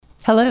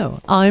Hello,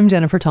 I'm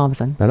Jennifer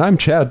Thompson. And I'm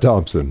Chad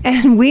Thompson.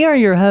 And we are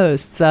your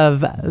hosts of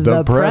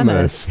The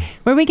Premise,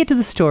 where we get to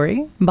the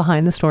story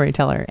behind the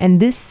storyteller. And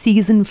this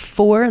season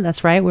 4,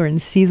 that's right, we're in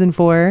season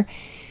 4.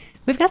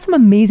 We've got some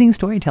amazing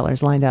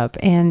storytellers lined up,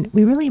 and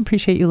we really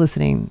appreciate you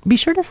listening. Be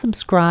sure to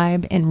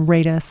subscribe and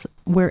rate us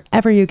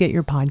wherever you get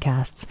your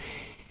podcasts.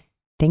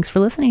 Thanks for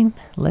listening.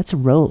 Let's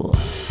roll.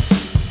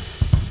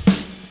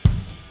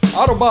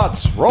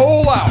 Autobots,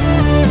 roll out!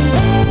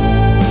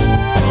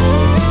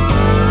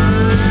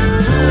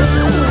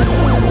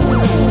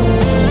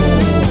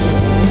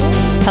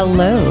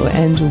 Hello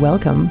and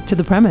welcome to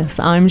The Premise.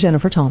 I'm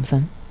Jennifer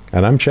Thompson.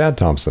 And I'm Chad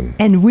Thompson.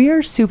 And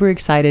we're super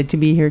excited to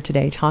be here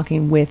today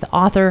talking with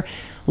author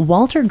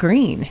Walter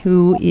Green,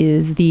 who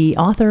is the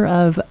author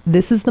of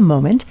This is the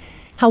Moment,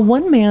 How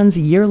One Man's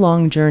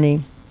Year-Long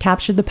Journey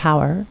Captured the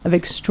Power of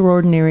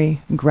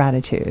Extraordinary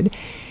Gratitude.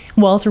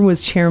 Walter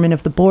was chairman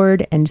of the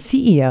board and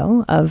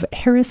CEO of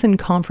Harrison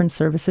Conference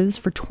Services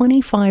for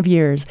 25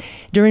 years,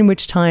 during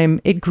which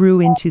time it grew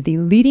into the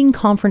leading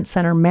conference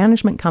center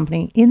management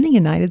company in the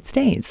United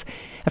States,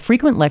 a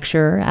frequent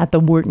lecturer at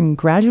the Wharton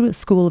Graduate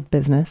School of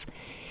Business,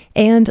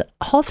 and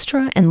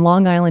Hofstra and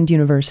Long Island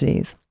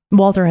Universities.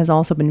 Walter has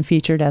also been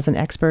featured as an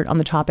expert on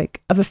the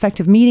topic of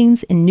effective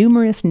meetings in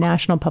numerous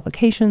national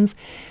publications,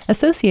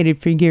 associated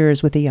for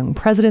years with the Young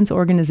Presidents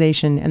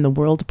Organization and the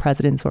World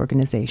Presidents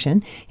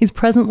Organization. He's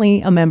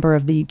presently a member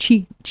of the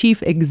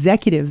Chief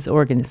Executives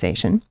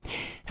Organization.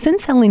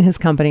 Since selling his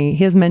company,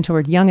 he has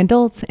mentored young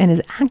adults and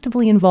is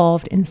actively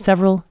involved in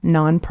several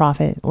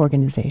nonprofit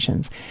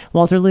organizations.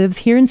 Walter lives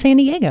here in San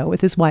Diego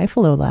with his wife,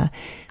 Lola.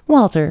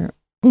 Walter,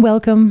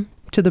 welcome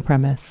to The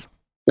Premise.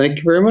 Thank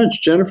you very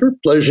much, Jennifer.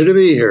 Pleasure to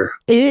be here.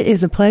 It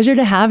is a pleasure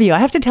to have you. I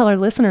have to tell our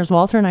listeners,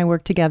 Walter and I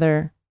worked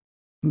together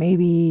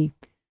maybe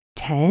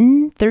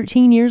 10,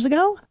 13 years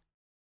ago.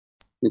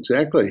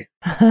 Exactly.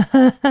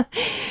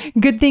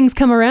 Good things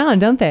come around,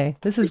 don't they?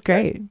 This is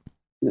great.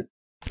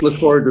 Look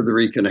forward to the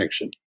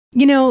reconnection.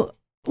 You know,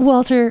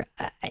 Walter,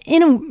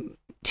 in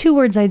 2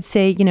 words, I'd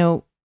say,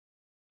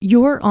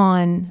 you're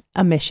on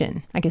a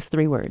mission. I guess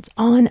 3 words.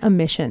 On a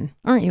mission,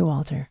 aren't you,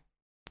 Walter?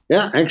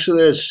 Yeah,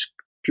 actually, that's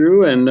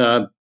true. And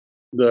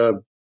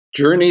the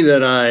journey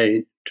that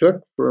I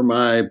took for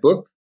my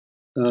book,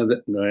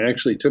 that I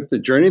actually took the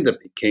journey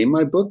that became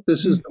my book,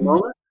 This is the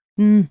Moment,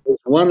 was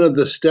one of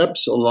the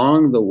steps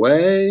along the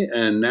way.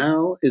 And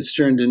now it's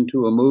turned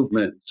into a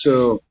movement.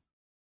 So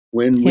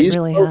when we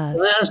spoke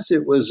last,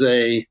 it was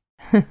a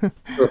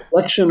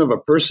reflection of a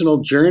personal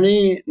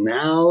journey.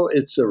 Now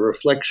it's a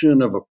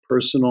reflection of a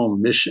personal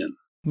mission.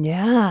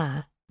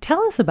 Yeah.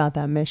 Tell us about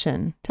that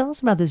mission. Tell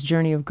us about this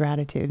journey of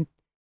gratitude.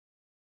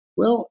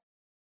 Well,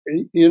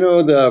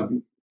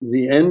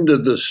 the end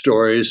of the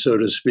story, so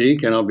to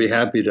speak, and I'll be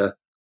happy to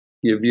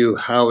give you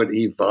how it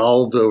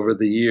evolved over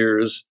the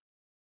years.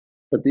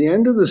 But the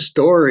end of the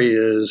story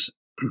is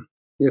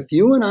if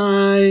you and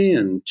I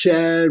and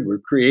Chad were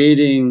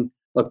creating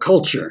a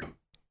culture,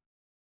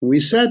 we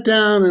sat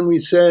down and we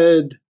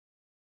said,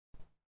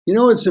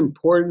 it's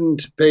important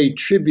to pay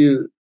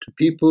tribute to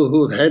people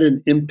who have had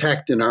an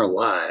impact in our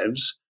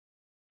lives.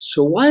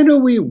 So why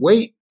don't we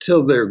wait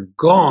till they're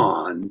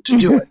gone to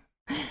do it?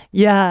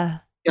 Yeah.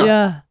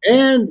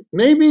 And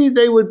maybe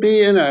they would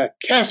be in a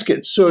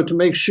casket so to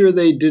make sure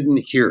they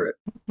didn't hear it.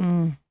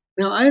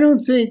 Now, I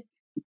don't think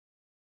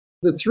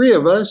the 3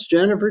 of us,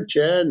 Jennifer,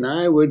 Chad, and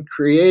I, would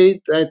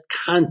create that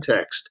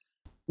context.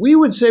 We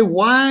would say,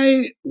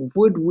 why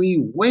would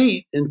we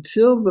wait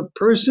until the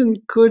person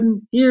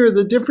couldn't hear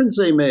the difference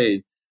they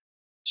made?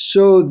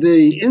 So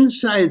the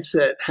insights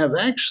that have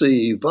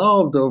actually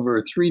evolved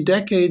over 3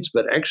 decades,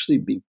 but actually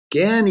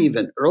began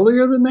even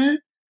earlier than that,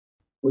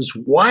 was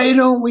why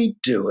don't we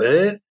do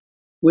it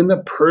when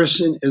the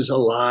person is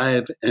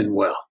alive and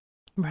well?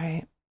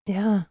 Right.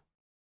 Yeah.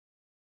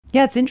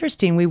 Yeah, it's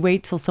interesting. We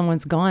wait till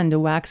someone's gone to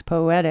wax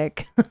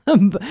poetic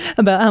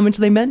about how much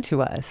they meant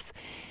to us.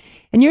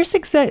 And you're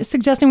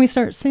suggesting we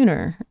start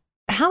sooner.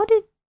 How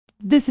did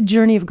this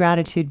journey of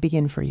gratitude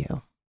begin for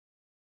you?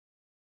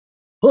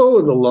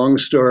 Oh, the long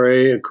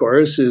story, of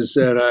course, is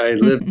that I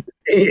lived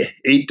in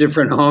 8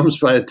 different homes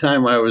by the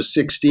time I was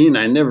 16.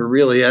 I never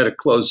really had a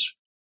close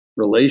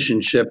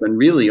relationship and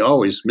really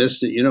always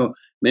missed it.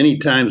 Many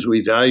times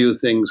we value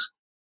things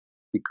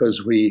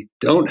because we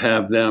don't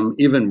have them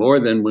even more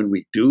than when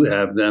we do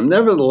have them.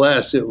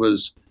 Nevertheless, it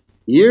was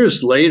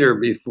years later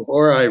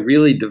before I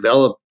really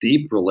developed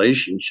deep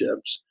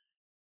relationships.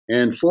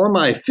 And for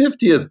my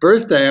 50th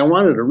birthday, I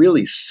wanted to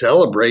really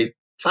celebrate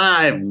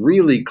 5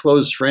 really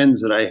close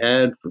friends that I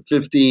had for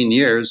 15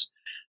 years.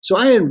 So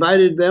I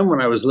invited them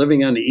when I was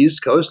living on the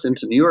East Coast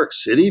into New York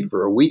City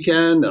for a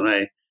weekend, and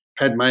I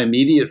had my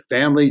immediate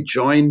family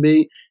join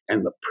me.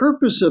 And the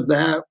purpose of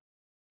that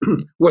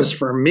was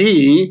for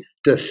me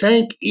to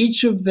thank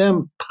each of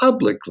them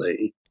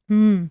publicly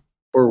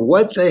for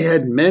what they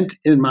had meant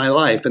in my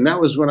life. And that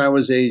was when I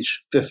was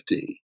age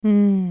 50.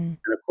 And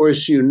of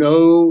course,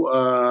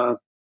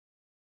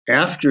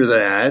 after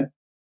that,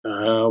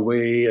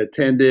 we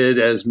attended,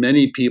 as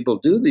many people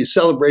do, these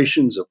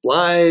celebrations of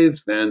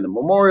life and the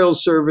memorial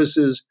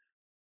services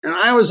And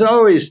I was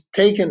always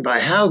taken by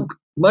how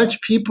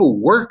much people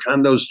work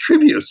on those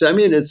tributes. I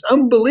mean, it's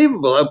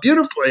unbelievable how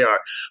beautiful they are.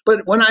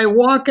 But when I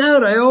walk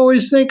out, I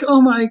always think,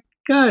 oh my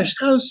gosh,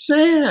 how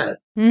sad.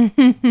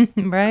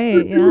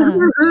 Right. You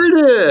never heard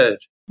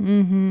it.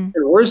 Mm-hmm.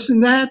 And worse than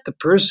that, the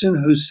person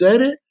who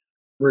said it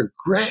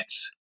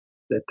regrets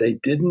that they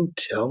didn't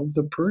tell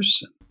the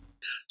person.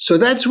 So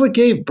that's what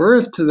gave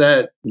birth to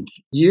that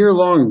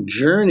year-long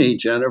journey,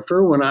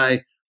 Jennifer, when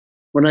I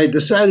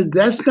decided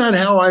that's not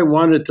how I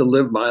wanted to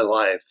live my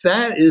life.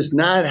 That is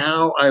not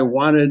how I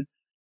wanted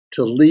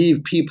to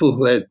leave people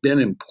who had been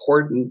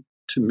important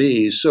to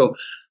me. So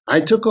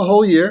I took a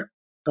whole year.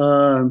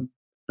 I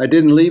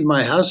didn't leave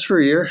my house for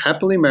a year,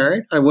 happily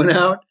married. I went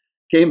out,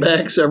 came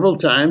back several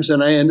times,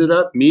 and I ended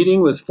up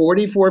meeting with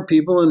 44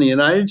 people in the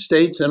United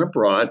States and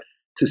abroad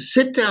to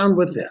sit down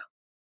with them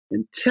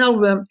and tell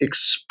them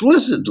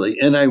explicitly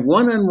in a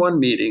one-on-one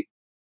meeting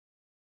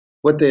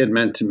what they had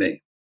meant to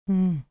me.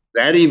 Mm.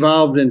 That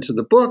evolved into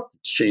the book,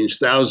 changed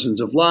thousands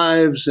of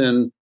lives.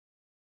 And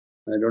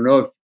I don't know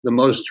if the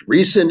most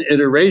recent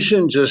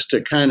iteration, just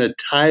to kind of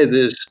tie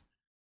this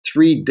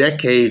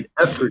 3-decade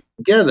effort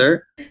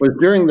together, was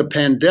during the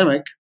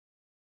pandemic.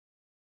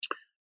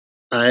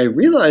 I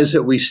realized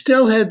that we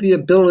still had the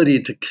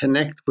ability to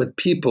connect with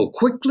people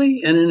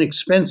quickly and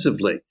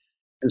inexpensively.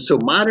 And so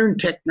modern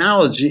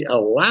technology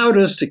allowed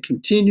us to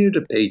continue to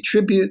pay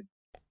tribute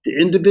to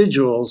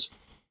individuals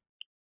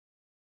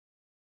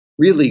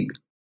really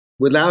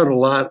without a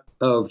lot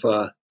of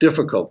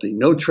difficulty,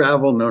 no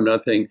travel, no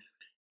nothing.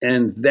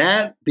 And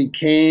that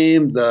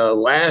became the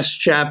last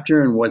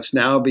chapter in what's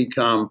now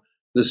become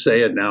the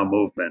Say It Now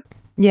movement.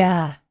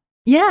 Yeah.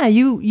 Yeah.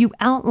 You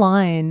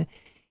outline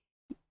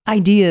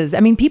ideas.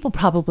 I mean, people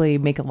probably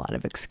make a lot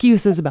of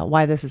excuses about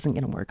why this isn't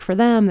going to work for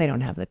them. They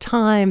don't have the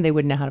time. They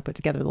wouldn't know how to put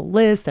together the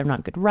list. They're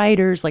not good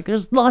writers. Like,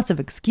 there's lots of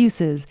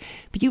excuses,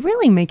 but you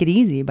really make it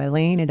easy by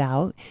laying it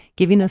out,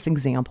 giving us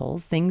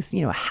examples, things,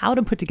 how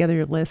to put together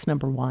your list,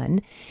 number one.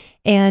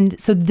 And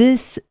so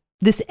this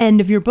end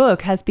of your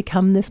book has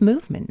become this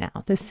movement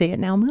now, this Say It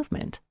Now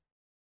movement.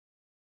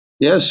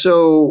 Yeah.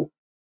 So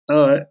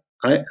I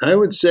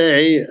would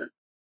say,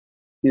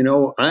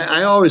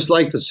 I always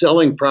liked the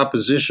selling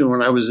proposition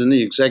when I was in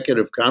the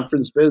executive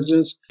conference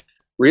business.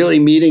 Really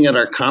meeting at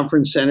our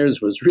conference centers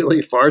was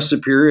really far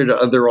superior to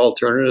other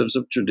alternatives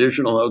of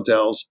traditional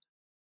hotels.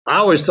 I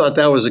always thought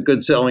that was a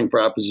good selling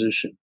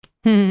proposition.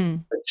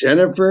 But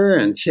Jennifer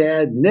and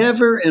Chad,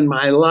 never in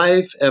my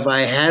life have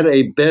I had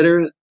a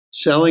better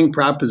selling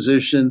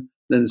proposition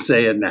than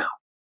Say It Now.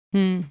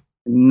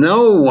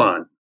 No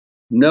one,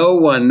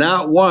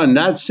 not one,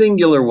 not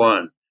singular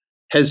one,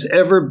 has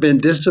ever been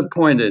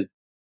disappointed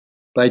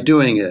by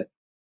doing it.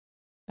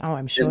 Oh,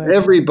 I'm sure. And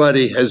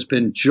everybody has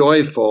been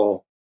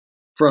joyful,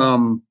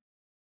 from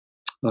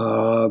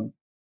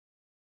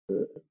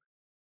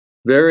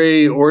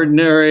very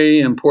ordinary,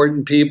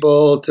 important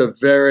people to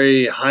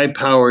very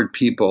high-powered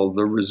people.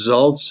 The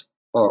results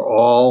are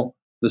all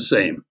the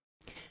same.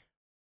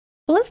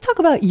 Well, let's talk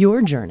about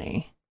your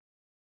journey.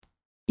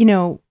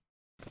 You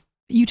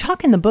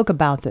talk in the book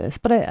about this,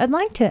 but I'd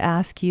like to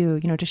ask you,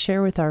 to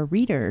share with our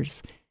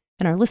readers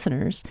and our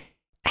listeners,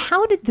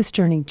 how did this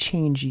journey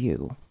change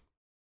you?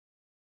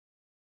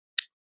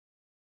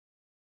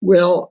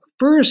 Well,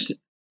 first,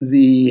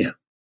 the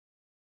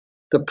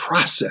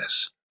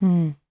process.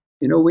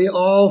 We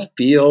all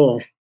feel,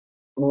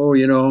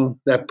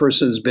 that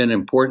person's been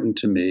important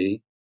to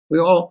me. We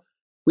all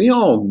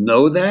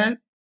know that.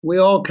 We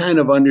all kind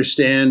of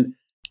understand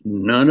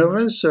none of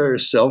us are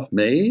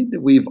self-made.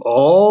 We've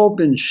all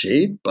been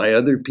shaped by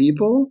other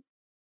people.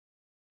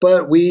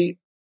 But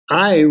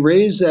I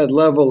raise that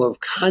level of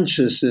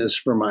consciousness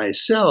for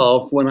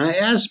myself when I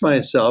ask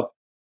myself,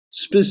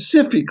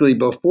 specifically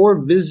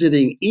before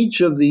visiting each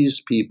of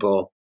these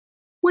people,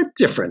 what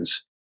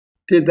difference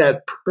did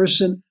that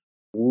person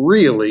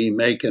really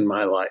make in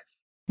my life?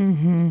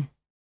 And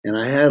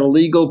I had a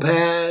legal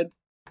pad.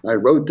 I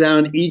wrote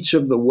down each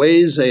of the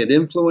ways they had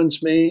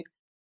influenced me.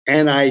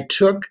 And I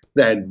took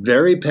that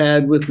very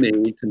pad with me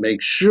to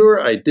make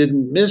sure I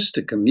didn't miss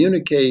to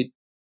communicate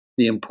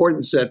the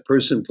importance that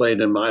person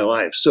played in my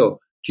life. So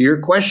to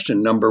your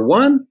question, number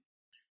one,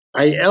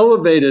 I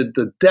elevated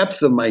the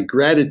depth of my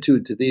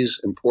gratitude to these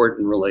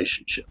important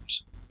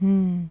relationships.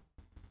 Number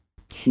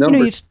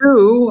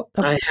two,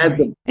 I had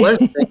the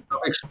blessing of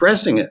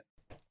expressing it.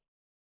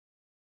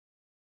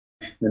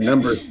 And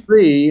number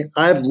three,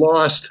 I've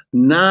lost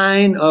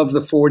 9 of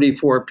the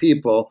 44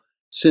 people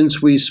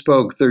since we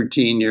spoke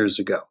 13 years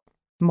ago.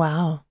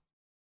 Wow.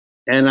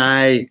 And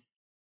I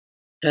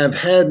have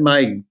had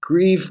my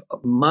grief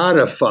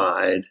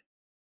modified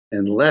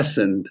and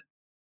lessened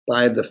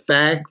by the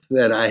fact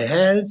that I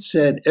had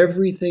said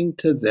everything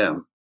to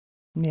them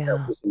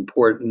that was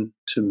important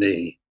to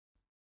me.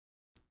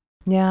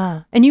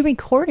 Yeah. And you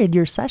recorded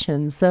your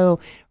sessions. So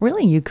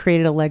really, you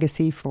created a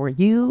legacy for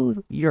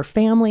you, your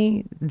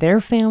family, their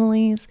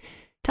families.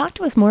 Talk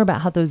to us more about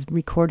how those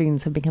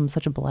recordings have become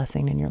such a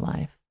blessing in your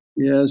life.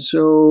 Yeah.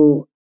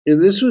 So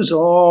this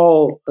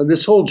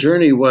whole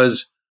journey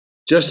was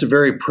just a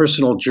very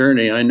personal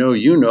journey. I know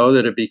you know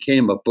that it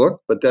became a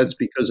book, but that's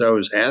because I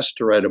was asked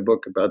to write a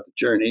book about the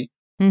journey.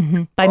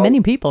 By many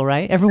people,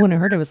 right? Everyone who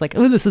heard it was like,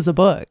 oh, this is a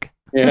book.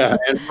 Yeah,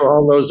 and for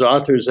all those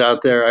authors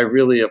out there, I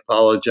really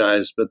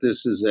apologize, but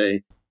this is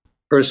a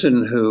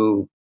person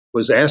who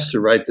was asked to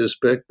write this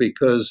book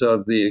because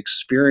of the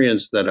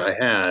experience that I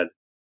had.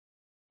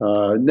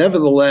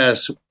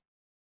 Nevertheless,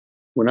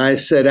 when I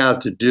set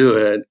out to do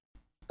it,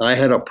 I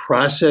had a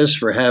process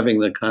for having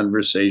the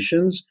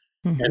conversations.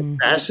 And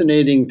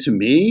fascinating to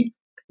me,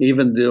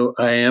 even though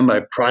I am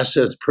a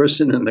process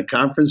person in the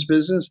conference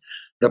business,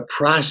 the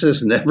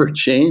process never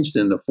changed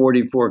in the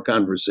 44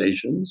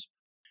 conversations.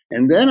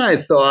 And then I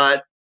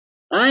thought,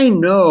 I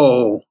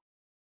know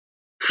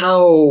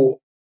how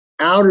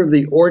out of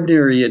the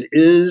ordinary it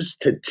is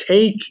to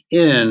take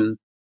in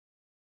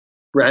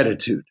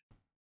gratitude.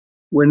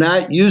 We're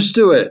not used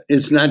to it.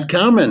 It's not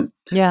common.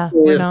 Yeah,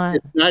 we're not.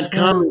 It's not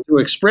common to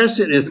express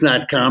it. It's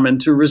not common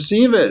to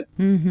receive it.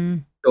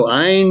 So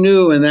I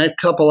knew in that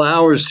couple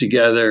hours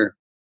together,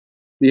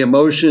 the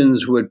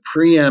emotions would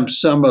preempt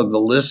some of the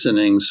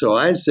listening. So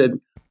I said,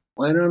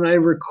 why don't I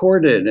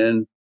record it?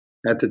 And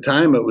at the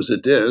time, it was a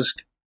disc.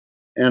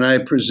 And I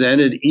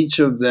presented each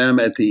of them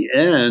at the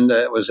end.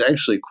 It was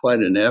actually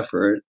quite an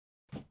effort,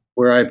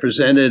 where I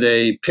presented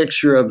a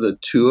picture of the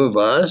two of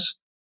us,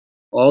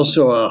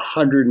 also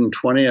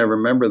 120, I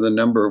remember the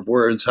number of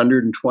words,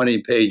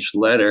 120-page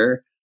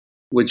letter,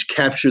 which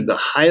captured the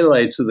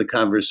highlights of the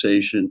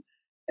conversation.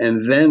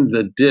 And then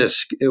the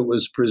disc, it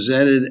was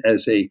presented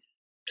as a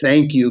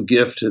thank you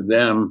gift to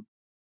them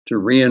to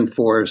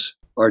reinforce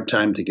our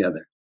time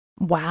together.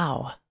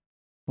 Wow.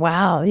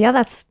 Yeah,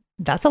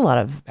 that's a lot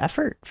of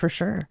effort for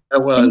sure.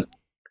 It was.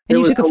 And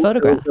you took a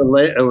photograph.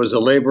 It was a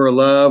labor of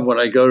love. When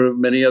I go to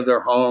many of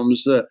their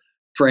homes, the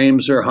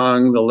frames are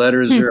hung, the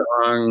letters are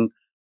hung.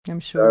 I'm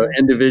sure.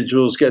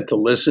 Individuals get to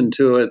listen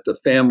to it. The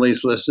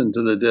families listen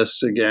to the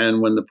discs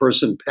again. When the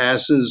person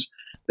passes,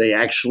 they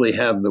actually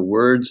have the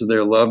words of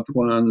their loved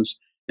ones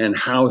and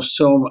how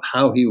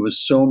he was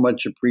so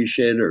much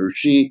appreciated, or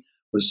she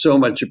was so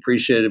much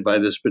appreciated by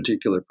this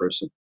particular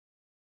person.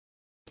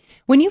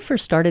 When you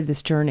first started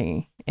this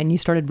journey and you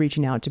started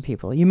reaching out to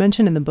people, you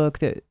mentioned in the book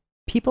that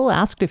people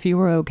asked if you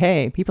were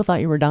okay. People thought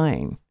you were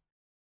dying.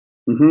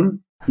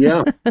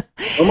 Yeah,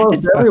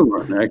 almost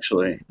everyone,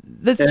 actually.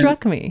 That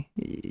struck me.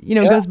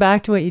 It goes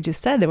back to what you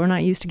just said, that we're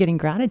not used to getting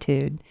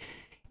gratitude.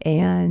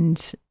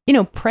 And,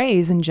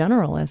 praise in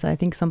general is, I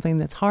think, something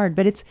that's hard.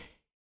 But it's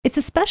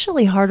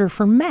especially harder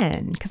for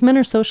men, because men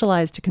are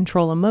socialized to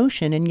control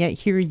emotion. And yet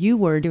here you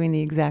were doing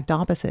the exact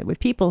opposite with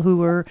people who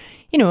were,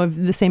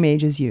 of the same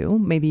age as you,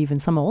 maybe even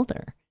some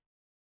older.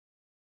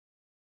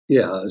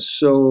 Yeah,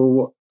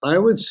 so I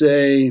would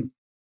say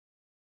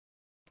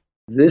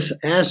this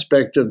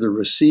aspect of the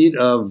receipt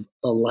of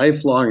a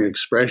lifelong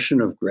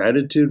expression of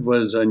gratitude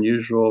was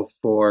unusual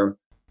for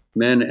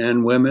men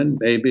and women,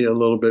 maybe a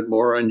little bit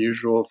more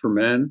unusual for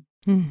men.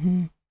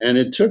 And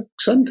it took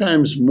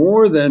sometimes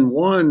more than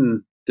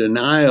one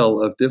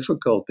denial of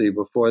difficulty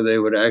before they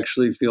would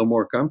actually feel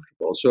more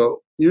comfortable.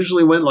 So it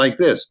usually went like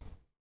this.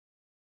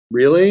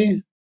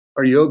 Really?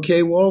 Are you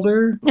okay,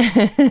 Walter?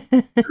 I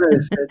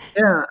said,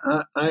 yeah,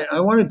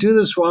 I want to do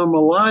this while I'm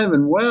alive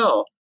and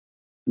well.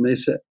 And they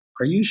said,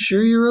 are you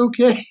sure you're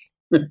okay?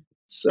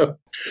 So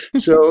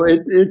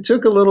it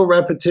took a little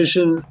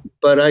repetition,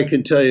 but I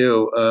can tell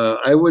you,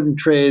 I wouldn't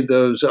trade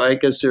those. I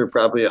guess there are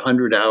probably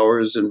 100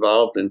 hours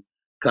involved in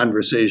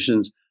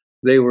conversations.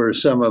 They were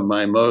some of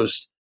my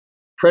most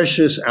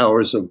precious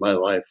hours of my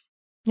life.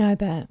 Yeah, I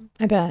bet.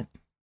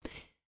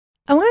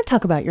 I want to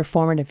talk about your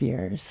formative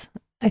years.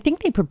 I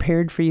think they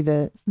prepared for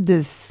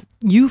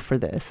you for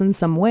this in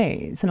some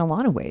ways, in a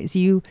lot of ways.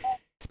 You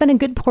spent a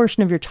good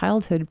portion of your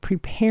childhood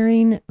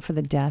preparing for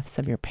the deaths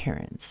of your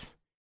parents.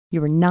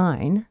 You were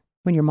 9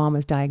 when your mom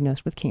was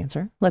diagnosed with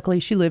cancer. Luckily,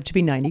 she lived to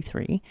be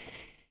 93.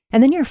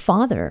 And then your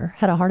father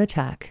had a heart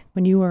attack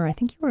when I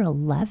think you were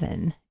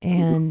 11.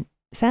 And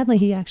sadly,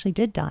 he actually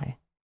did die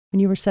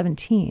when you were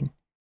 17.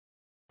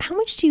 How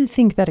much do you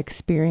think that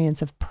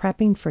experience of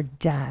prepping for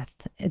death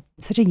at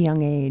such a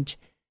young age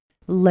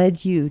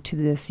led you to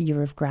this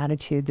year of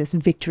gratitude, this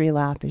victory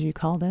lap, as you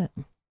called it?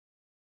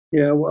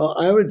 Yeah, well,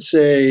 I would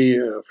say,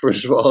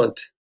 first of all,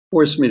 it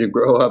forced me to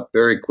grow up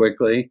very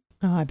quickly.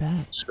 Oh, I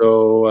bet.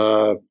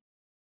 So,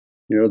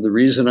 the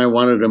reason I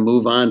wanted to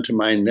move on to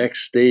my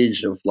next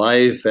stage of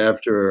life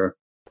after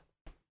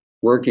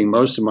working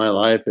most of my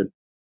life at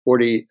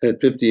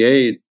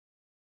 58,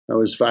 I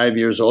was 5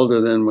 years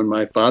older than when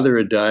my father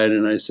had died.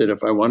 And I said,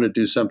 if I want to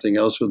do something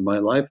else with my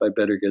life, I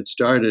better get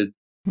started,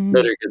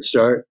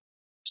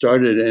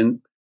 started.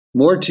 And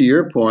more to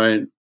your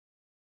point,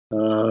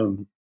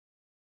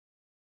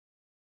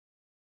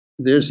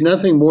 there's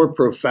nothing more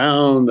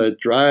profound that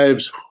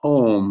drives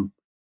home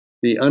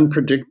the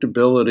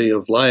unpredictability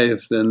of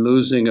life than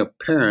losing a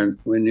parent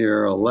when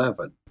you're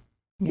 11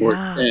 or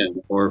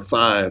 10 or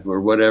 5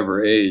 or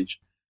whatever age.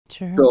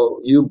 Sure. So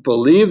you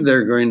believe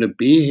they're going to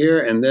be here,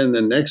 and then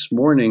the next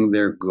morning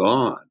they're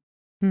gone.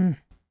 And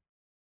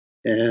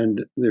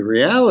the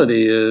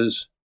reality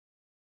is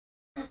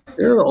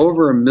there are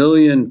over 1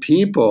 million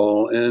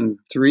people in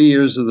 3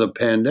 years of the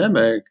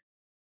pandemic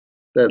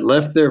that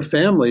left their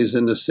families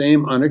in the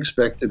same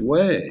unexpected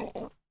way.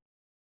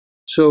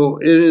 So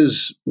it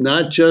is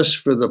not just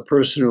for the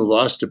person who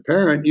lost a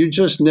parent, you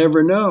just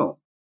never know,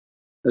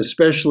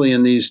 especially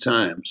in these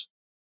times.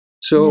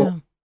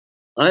 So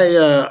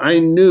I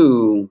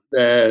knew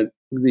that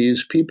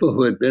these people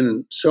who had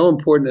been so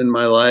important in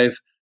my life,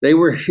 they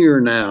were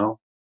here now,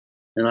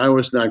 and I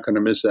was not going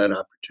to miss that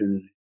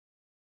opportunity.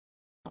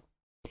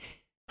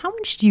 How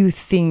much do you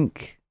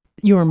think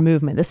your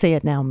movement, the Say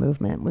It Now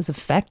movement, was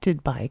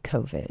affected by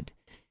COVID?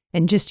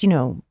 And just,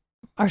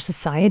 our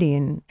society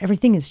and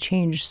everything has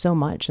changed so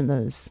much in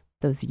those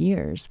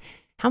years.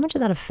 How much of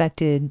that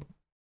affected,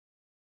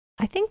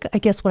 I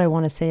guess what I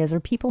want to say is, are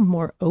people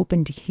more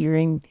open to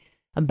hearing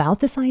about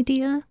this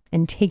idea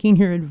and taking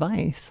your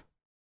advice?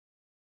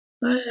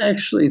 I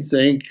actually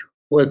think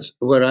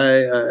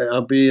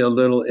I'll be a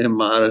little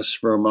immodest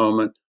for a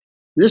moment.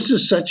 This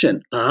is such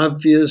an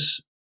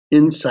obvious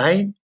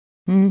insight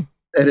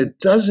that it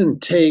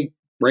doesn't take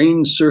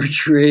brain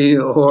surgery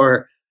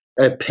or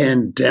a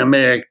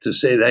pandemic to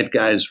say that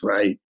guy's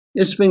right.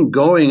 It's been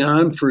going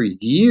on for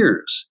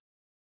years.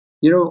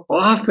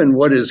 Often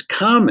what is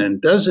common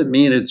doesn't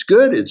mean it's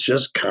good. It's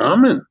just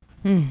common.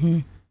 Mm-hmm.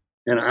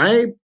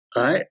 And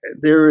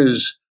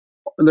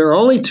there are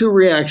only two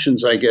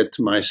reactions I get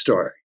to my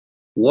story.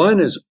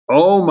 One is,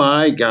 oh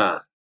my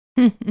God.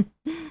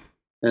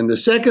 And the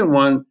second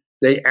one,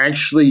 they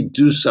actually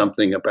do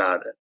something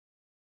about it.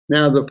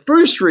 Now, the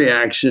first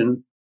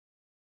reaction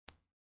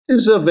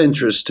is of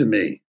interest to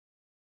me.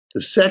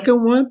 The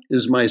second one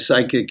is my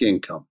psychic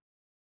income.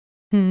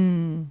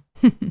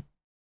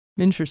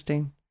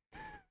 Interesting.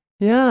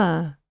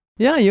 Yeah.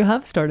 Yeah, you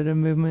have started a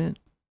movement.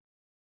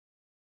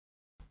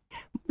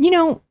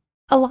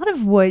 A lot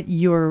of what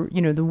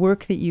the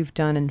work that you've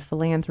done in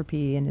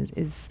philanthropy and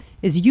is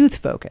youth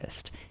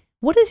focused.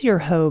 What is your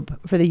hope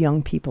for the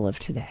young people of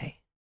today?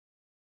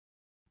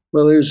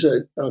 Well, there's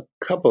a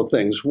couple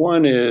things.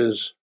 One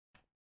is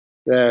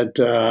that,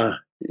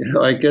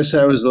 I guess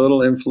I was a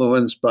little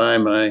influenced by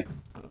my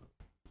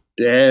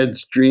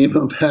dad's dream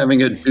of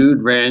having a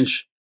dude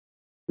ranch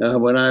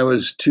when I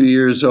was 2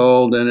 years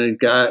old, and it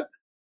got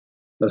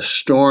a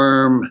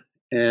storm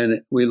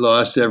and we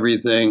lost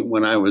everything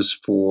when I was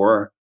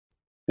 4.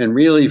 And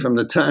really, from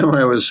the time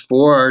I was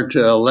 4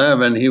 to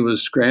 11, he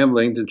was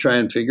scrambling to try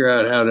and figure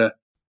out how to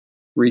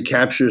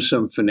recapture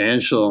some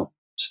financial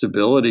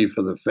stability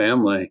for the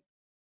family.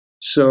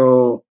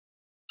 So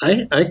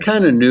I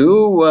kind of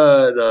knew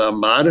what a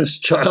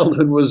modest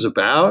childhood was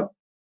about.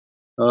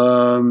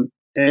 I've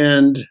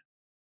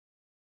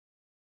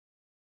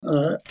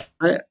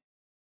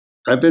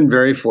been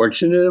very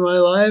fortunate in my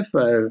life.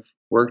 I've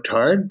worked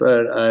hard,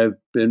 but I've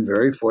been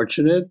very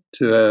fortunate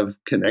to have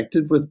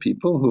connected with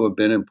people who have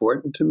been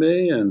important to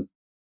me, and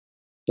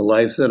the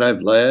life that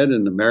I've led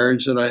and the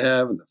marriage that I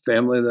have and the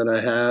family that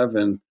I have.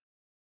 And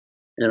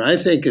I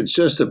think it's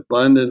just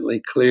abundantly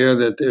clear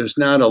that there's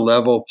not a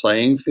level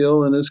playing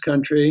field in this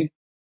country,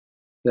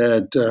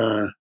 that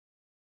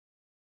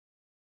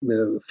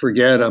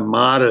forget a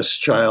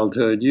modest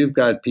childhood. You've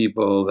got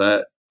people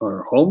that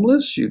are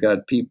homeless. You've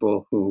got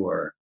people who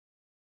are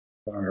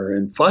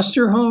in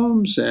foster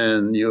homes,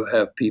 and you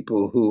have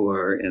people who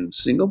are in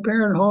single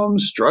parent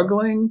homes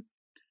struggling.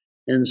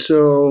 And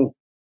so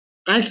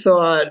I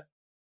thought,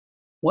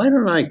 why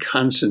don't I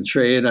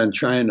concentrate on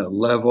trying to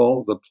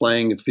level the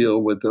playing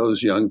field with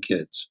those young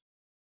kids?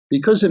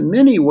 Because in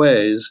many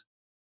ways,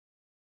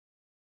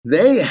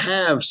 they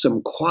have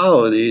some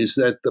qualities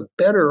that the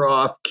better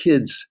off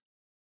kids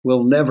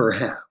will never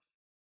have.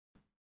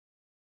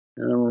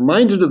 And I'm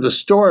reminded of the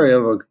story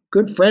of a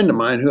good friend of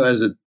mine who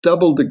has a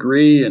double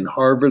degree in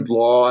Harvard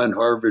Law and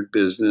Harvard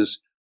Business,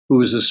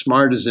 who is as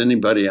smart as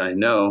anybody I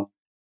know.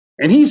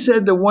 And he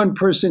said the one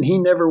person he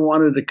never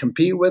wanted to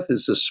compete with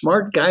is a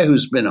smart guy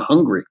who's been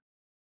hungry.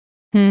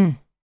 Right.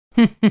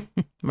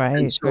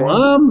 And so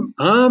right.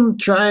 I'm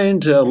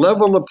trying to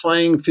level the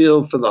playing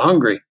field for the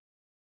hungry.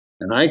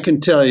 And I can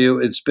tell you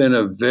it's been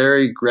a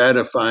very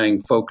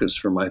gratifying focus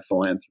for my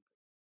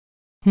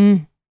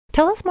philanthropy.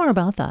 Tell us more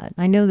about that.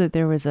 I know that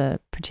there was a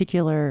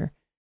particular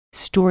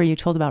story you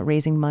told about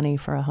raising money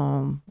for a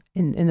home.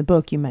 In the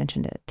book, you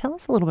mentioned it. Tell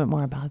us a little bit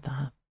more about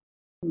that.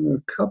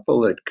 A couple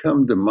that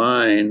come to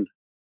mind.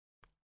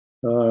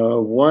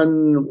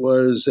 One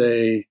was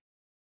a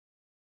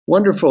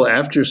wonderful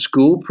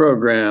after-school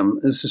program.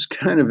 This is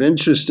kind of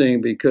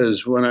interesting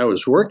because when I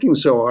was working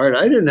so hard,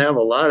 I didn't have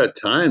a lot of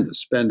time to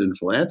spend in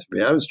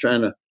philanthropy. I was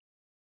trying to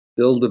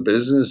build a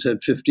business, had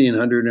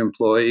 1,500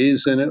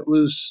 employees, and it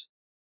was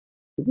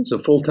a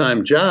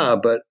full-time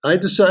job. But I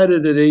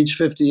decided at age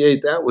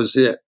 58 that was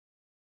it.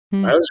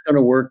 I was going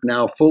to work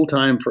now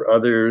full-time for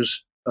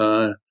others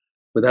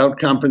without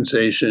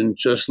compensation,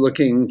 just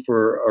looking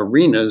for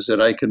arenas that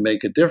I could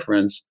make a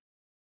difference.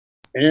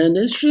 And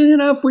interestingly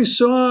enough,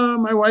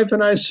 my wife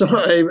and I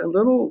saw a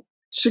little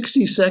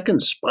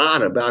 60-second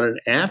spot about an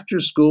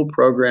after-school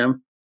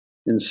program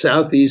in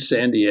Southeast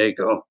San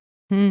Diego.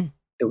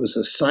 It was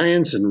a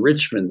science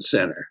enrichment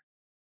center.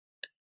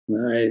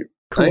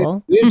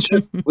 Cool.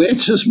 We had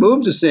just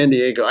moved to San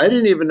Diego. I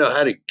didn't even know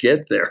how to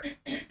get there.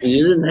 And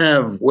you didn't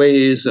have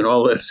Waze and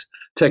all this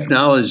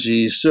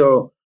technology.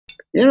 So,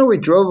 we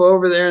drove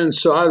over there and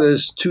saw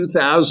this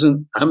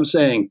 2,000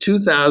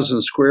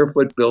 square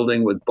foot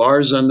building with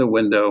bars on the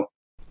window.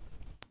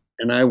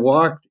 And I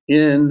walked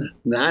in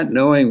not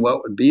knowing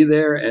what would be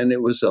there, and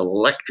it was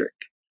electric.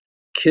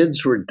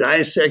 Kids were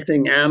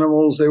dissecting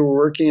animals. They were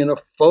working in a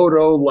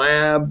photo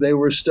lab. They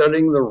were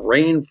studying the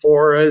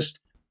rainforest.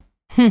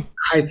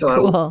 I thought,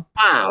 Cool.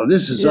 wow,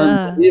 this is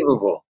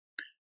unbelievable.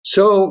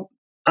 So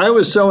I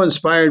was so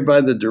inspired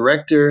by the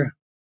director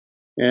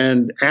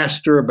and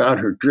asked her about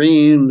her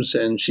dreams.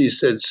 And she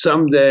said,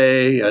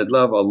 someday I'd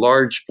love a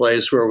large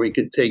place where we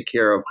could take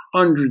care of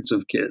hundreds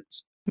of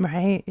kids.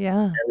 Right.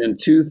 Yeah. And in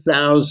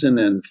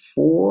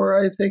 2004,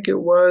 I think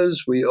it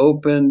was, we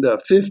opened a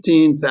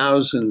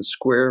 15,000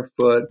 square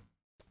foot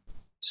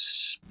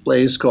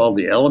place called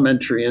the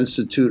Elementary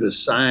Institute of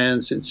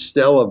Science. It's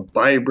still a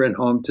vibrant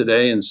home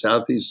today in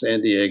Southeast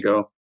San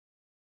Diego,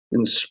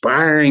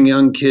 inspiring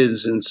young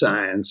kids in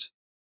science.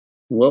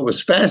 What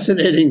was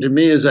fascinating to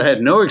me is I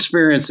had no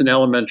experience in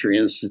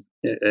elementary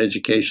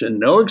education,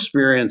 no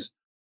experience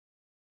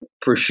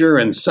for sure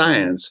in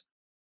science,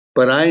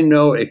 but I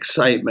know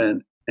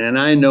excitement and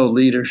I know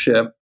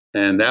leadership.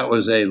 And that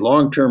was a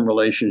long-term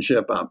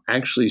relationship. I'm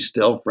actually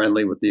still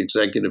friendly with the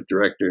executive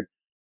director.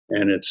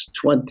 And it's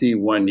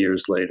 21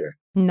 years later.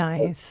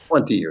 Nice.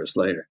 20 years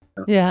later.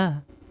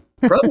 Yeah.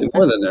 Probably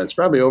more than that. It's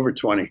probably over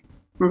 20.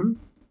 Mm-hmm.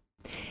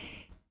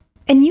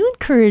 And you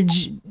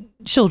encourage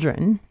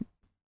children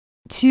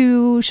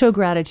to show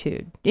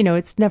gratitude.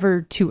 It's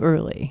never too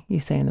early, you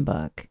say in the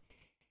book.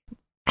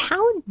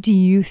 How do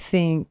you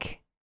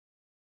think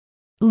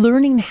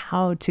learning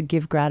how to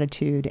give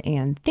gratitude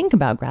and think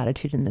about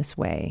gratitude in this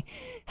way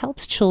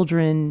helps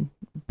children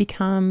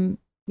become,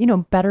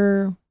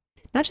 better,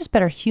 not just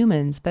better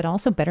humans, but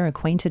also better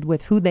acquainted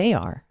with who they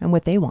are and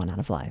what they want out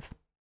of life?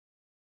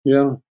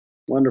 Yeah,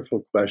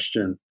 wonderful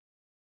question.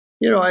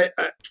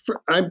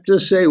 I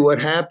just say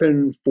what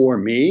happened for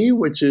me,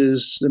 which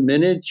is the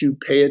minute you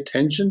pay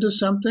attention to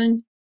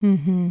something,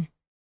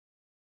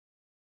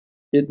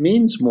 it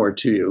means more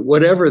to you,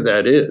 whatever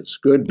that is,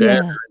 good,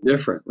 bad, or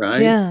indifferent,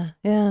 right? Yeah.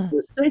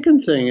 The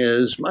second thing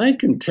is my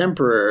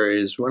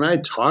contemporaries, when I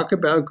talk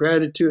about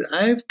gratitude,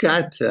 I've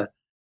got to,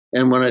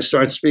 and when I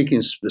start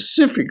speaking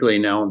specifically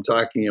now, I'm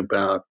talking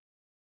about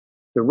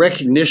the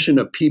recognition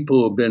of people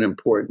who have been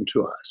important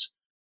to us.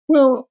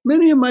 Well,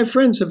 many of my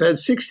friends have had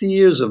 60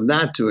 years of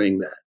not doing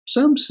that,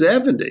 some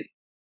 70,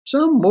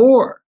 some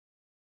more.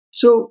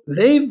 So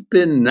they've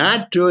been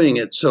not doing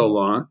it so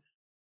long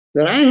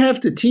that I have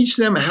to teach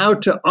them how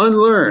to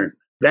unlearn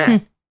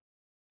that.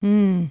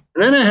 And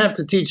then I have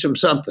to teach them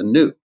something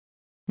new.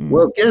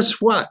 Well,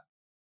 guess what?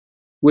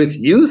 With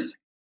youth,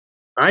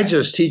 I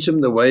just teach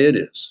them the way it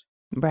is.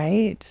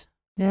 Right.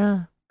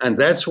 Yeah. And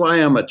that's why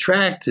I'm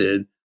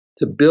attracted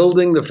to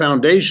building the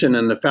foundation.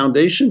 And the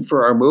foundation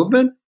for our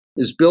movement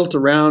is built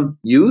around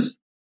youth.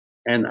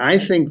 And I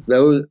think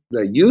the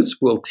youth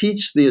will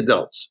teach the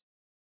adults.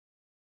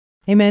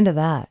 Amen to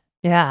that.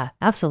 Yeah,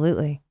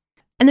 absolutely.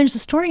 And there's a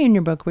story in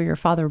your book where your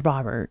father,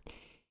 Robert,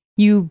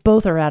 you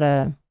both are at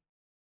a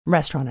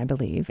restaurant, I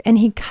believe, and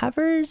he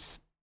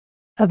covers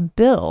a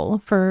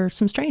bill for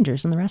some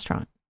strangers in the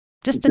restaurant.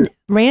 Just a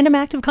random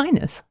act of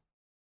kindness.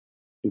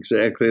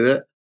 Exactly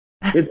that.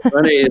 It's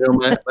funny,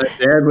 my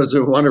dad was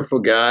a wonderful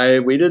guy.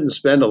 We didn't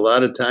spend a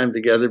lot of time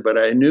together, but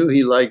I knew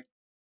he liked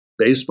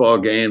baseball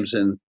games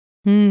and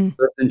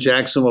lived in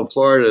Jacksonville,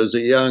 Florida. There was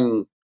a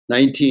young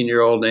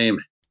 19-year-old named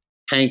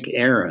Hank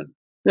Aaron.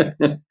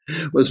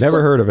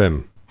 Never heard of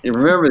him. You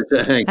remember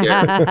Hank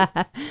Aaron?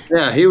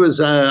 Yeah, he was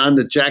on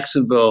the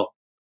Jacksonville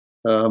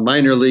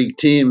minor league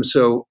team.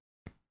 So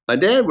my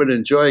dad would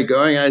enjoy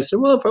going. I said,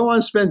 well, if I want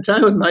to spend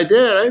time with my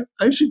dad,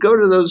 I should go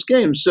to those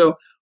games. So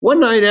one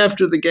night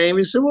after the game,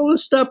 he said, well,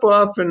 let's stop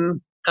off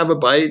and have a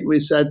bite. And we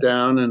sat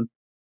down, and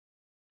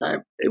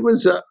it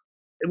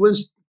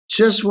was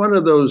just one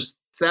of those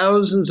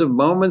thousands of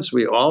moments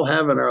we all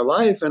have in our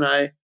life. And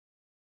I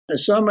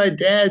saw my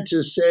dad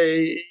just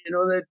say,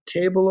 that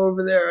table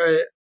over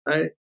there,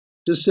 I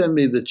just send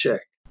me the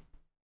check.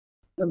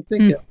 I'm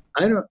thinking,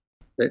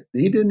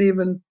 he didn't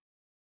even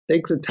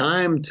take the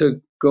time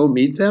to go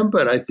meet them,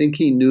 but I think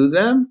he knew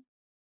them.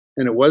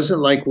 And it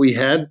wasn't like we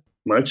had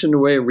much in the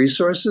way of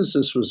resources.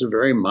 This was a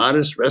very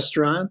modest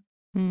restaurant.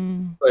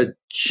 But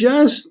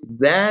just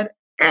that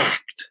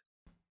act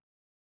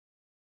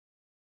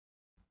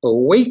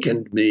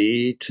awakened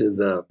me to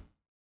the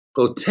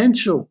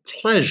potential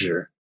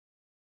pleasure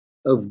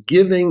of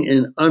giving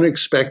in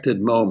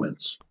unexpected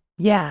moments.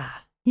 Yeah.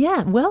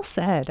 Yeah. Well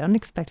said.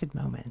 Unexpected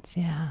moments.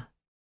 Yeah.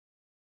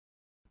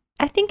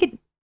 I think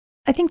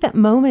that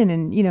moment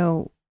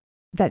and,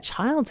 that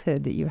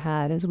childhood that you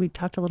had, as we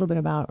talked a little bit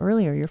about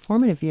earlier, your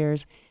formative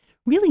years,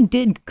 really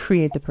did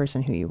create the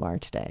person who you are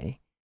today.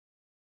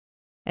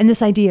 And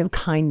this idea of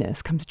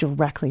kindness comes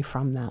directly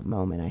from that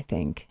moment, I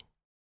think.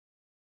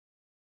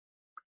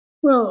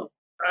 Well,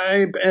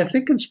 I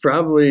think it's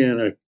probably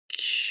an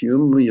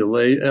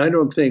accumulate. I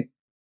don't think,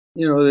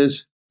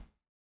 there's,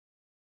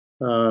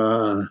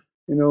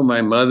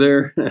 my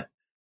mother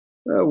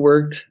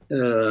worked at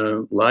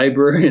a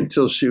library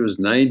until she was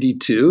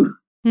 92.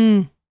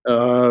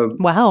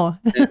 Wow.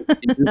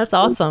 That's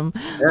awesome.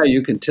 Yeah,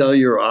 you can tell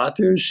your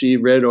authors. She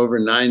read over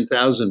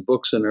 9,000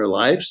 books in her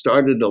life,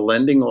 started a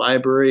lending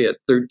library at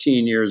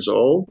 13 years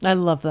old. I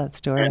love that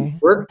story.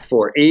 And worked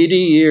for 80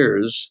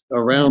 years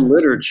around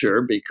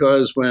literature,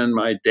 because when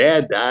my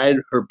dad died,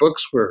 her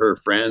books were her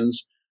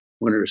friends.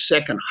 When her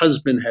second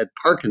husband had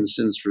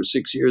Parkinson's for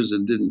 6 years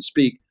and didn't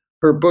speak,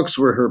 her books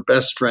were her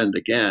best friend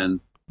again.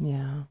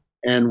 Yeah.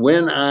 And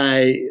when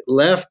I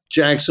left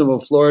Jacksonville,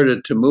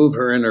 Florida, to move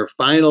her in her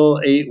final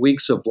 8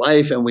 weeks of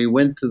life, and we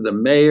went to the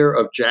mayor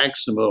of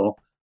Jacksonville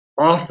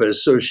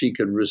office so she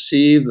could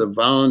receive the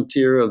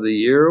Volunteer of the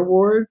Year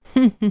award,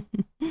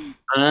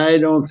 I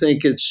don't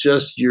think it's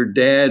just your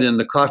dad in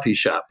the coffee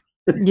shop.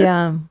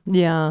 Yeah,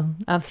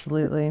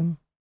 absolutely.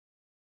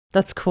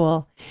 That's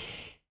cool.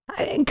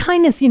 And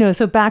kindness,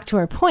 so back to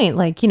our point,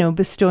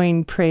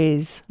 bestowing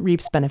praise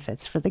reaps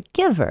benefits for the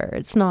giver.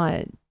 It's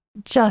not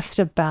just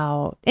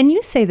about, and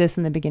you say this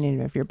in the beginning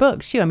of your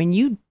book too. I mean,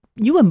 you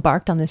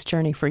embarked on this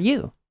journey for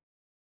you.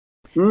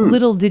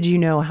 Little did you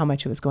know how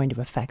much it was going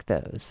to affect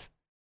those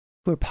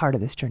who were part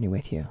of this journey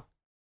with you.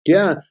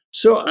 Yeah.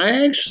 So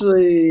I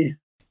actually,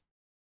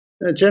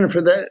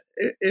 Jennifer,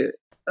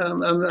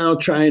 I'm now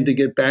trying to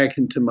get back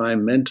into my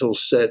mental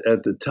set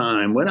at the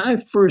time. When I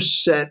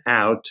first set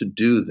out to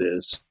do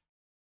this,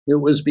 it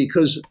was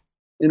because,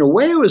 in a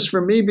way, it was for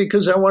me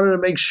because I wanted to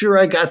make sure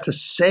I got to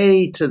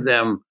say to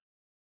them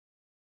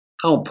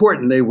how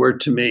important they were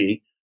to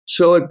me.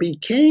 So it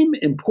became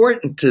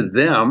important to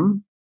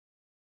them.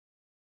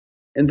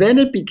 And then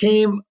it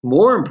became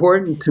more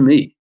important to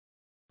me.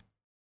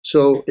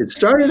 So it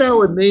started out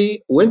with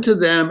me, went to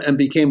them, and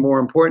became more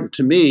important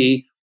to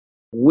me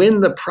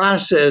when the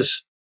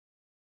process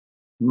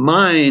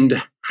mined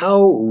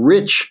how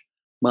rich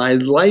my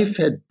life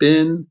had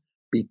been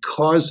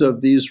because of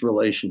these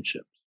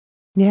relationships.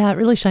 Yeah, it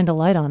really shined a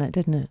light on it,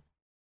 didn't it?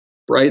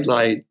 Bright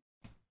light.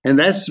 And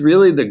that's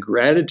really the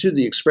gratitude,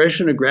 the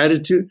expression of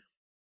gratitude.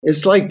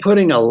 It's like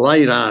putting a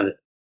light on it.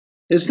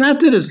 It's not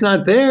that it's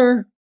not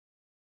there.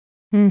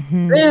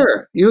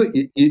 There. You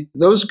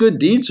those good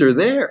deeds are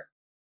there.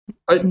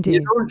 But Indeed.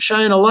 You don't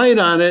shine a light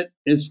on it,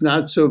 it's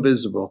not so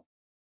visible.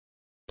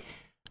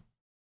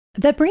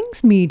 That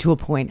brings me to a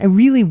point. I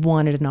really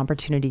wanted an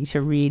opportunity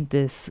to read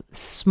this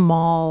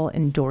small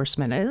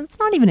endorsement. It's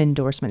not even an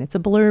endorsement. It's a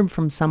blurb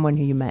from someone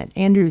who you met,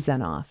 Andrew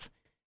Zenoff.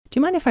 Do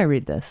you mind if I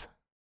read this?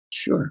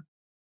 Sure.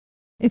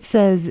 It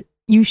says,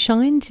 "You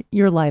shined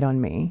your light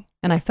on me,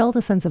 and I felt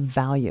a sense of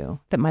value,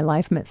 that my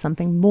life meant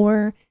something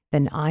more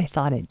than I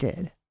thought it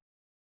did."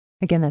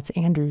 Again, that's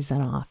Andrew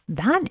Zenoff.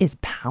 That is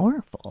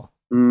powerful.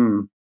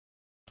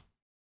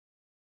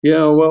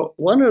 Yeah, well,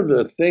 one of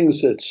the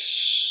things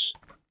that's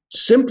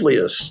simply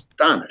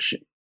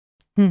astonishing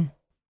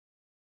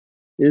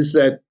is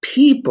that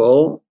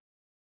people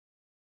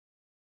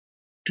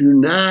do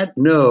not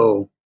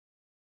know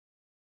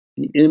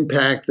the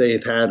impact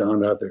they've had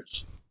on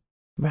others.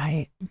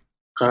 Right.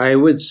 I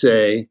would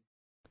say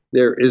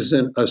there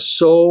isn't a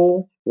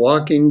soul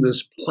walking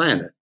this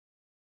planet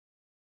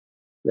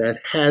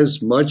that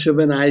has much of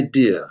an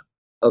idea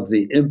of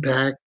the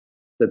impact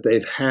that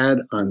they've had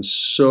on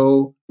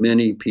so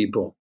many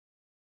people.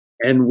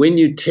 And when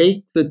you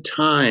take the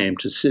time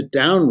to sit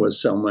down with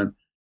someone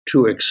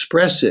to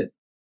express it,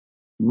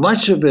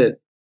 much of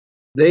it,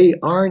 they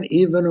aren't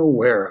even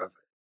aware of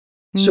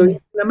it. So you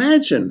can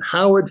imagine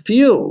how it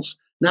feels,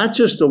 not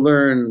just to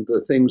learn the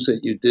things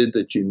that you did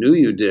that you knew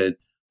you did,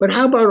 but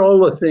how about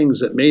all the things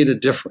that made a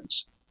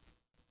difference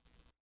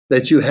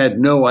that you had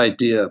no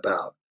idea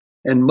about?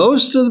 And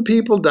most of the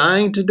people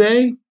dying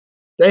today,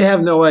 they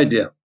have no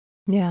idea.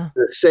 Yeah.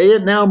 The Say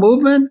It Now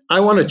movement,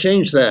 I want to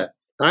change that.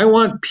 I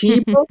want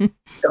people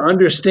to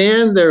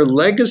understand their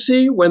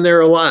legacy when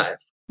they're alive.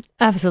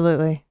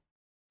 Absolutely.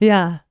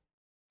 Yeah,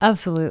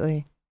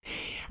 absolutely.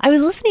 I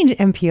was listening to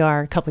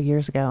NPR a couple of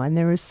years ago, and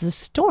there was this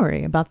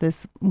story about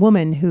this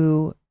woman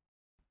who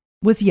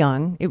was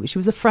young. She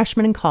was a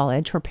freshman in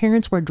college. Her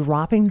parents were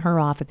dropping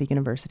her off at the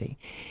university,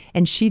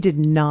 and she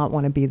did not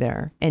want to be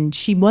there. And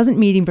she wasn't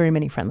meeting very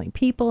many friendly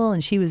people,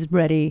 and she was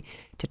ready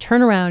to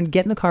turn around,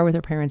 get in the car with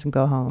her parents, and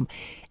go home.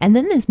 And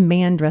then this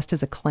man dressed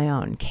as a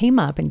clown came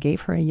up and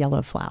gave her a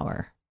yellow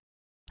flower.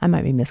 I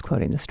might be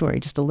misquoting the story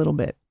just a little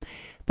bit.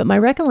 But my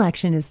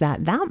recollection is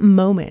that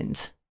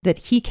moment that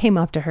he came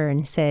up to her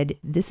and said,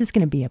 "This is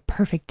going to be a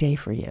perfect day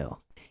for you.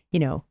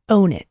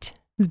 Own it."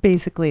 Is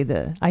basically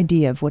the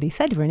idea of what he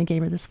said to her, and he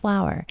gave her this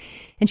flower.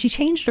 And she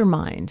changed her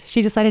mind.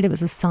 She decided it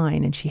was a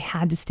sign and she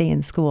had to stay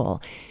in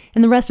school.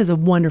 And the rest is a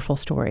wonderful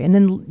story. And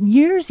then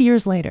years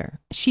later,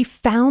 she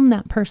found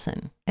that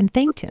person and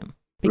thanked him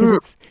because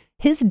it's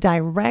his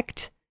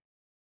direct,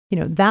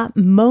 that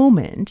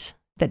moment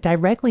that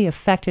directly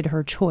affected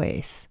her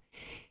choice.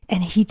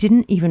 And he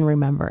didn't even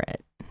remember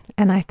it.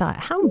 And I thought,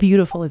 how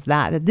beautiful is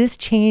that this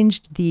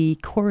changed the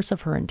course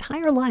of her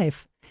entire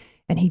life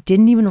And he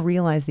didn't even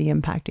realize the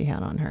impact he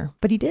had on her,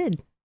 but he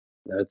did.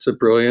 That's a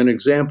brilliant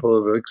example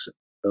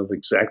of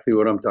exactly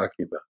what I'm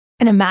talking about.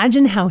 And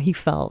imagine how he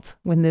felt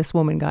when this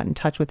woman got in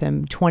touch with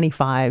him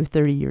 25,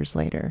 30 years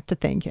later to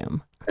thank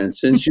him. And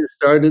since you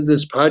started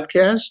this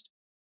podcast,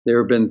 there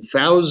have been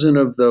thousands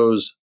of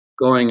those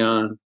going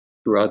on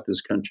throughout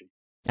this country.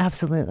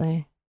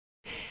 Absolutely.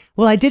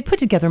 Well, I did put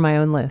together my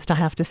own list, I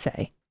have to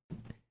say.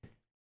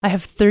 I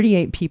have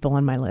 38 people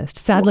on my list.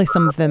 Sadly,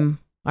 some of them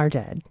are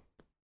dead.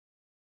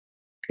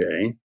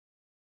 Okay.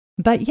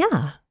 But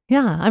yeah,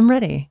 I'm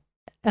ready.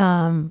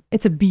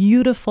 It's a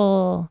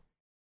beautiful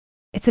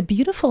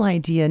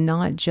idea,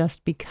 not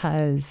just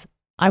because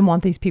I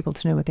want these people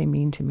to know what they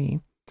mean to me,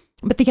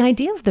 but the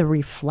idea of the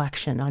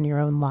reflection on your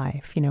own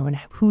life, and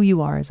who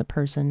you are as a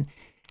person,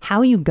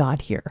 how you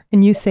got here.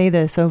 And you say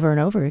this over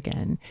and over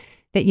again,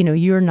 that,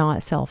 you're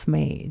not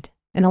self-made.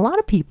 And a lot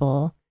of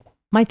people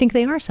might think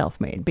they are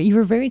self-made, but you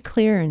were very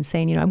clear in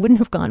saying, I wouldn't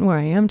have gotten where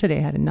I am today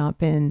had it not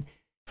been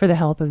for the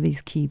help of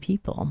these key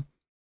people.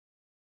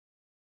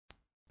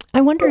 I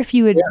wonder if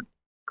you had... Yeah.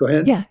 Go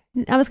ahead. Yeah.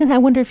 I was going to say, I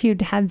wonder if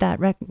you'd had that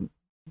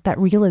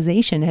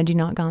realization had you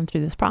not gone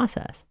through this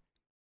process.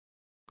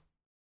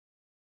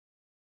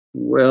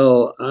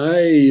 Well,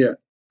 I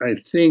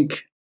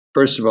think,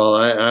 first of all,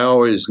 I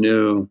always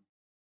knew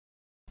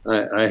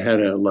I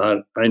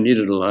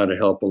needed a lot of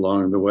help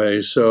along the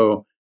way.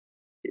 So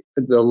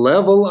the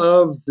level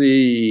of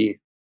the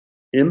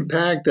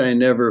impact I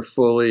never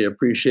fully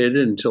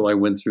appreciated until I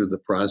went through the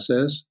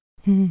process.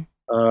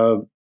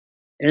 Mm-hmm.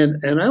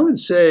 And I would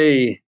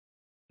say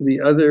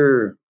the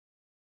other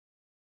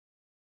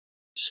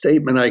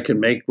statement I can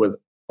make with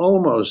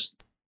almost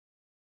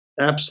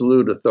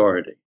absolute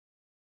authority: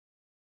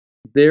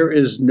 there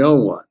is no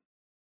one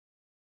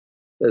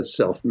that's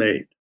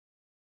self-made.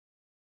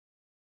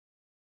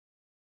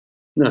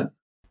 None.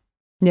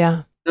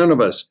 Yeah. None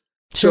of us.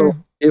 Sure. So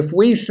if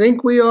we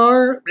think we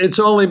are, it's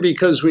only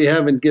because we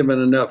haven't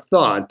given enough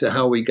thought to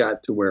how we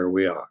got to where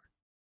we are.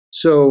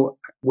 So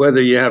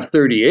whether you have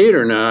 38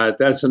 or not,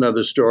 that's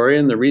another story.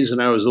 And the reason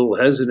I was a little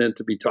hesitant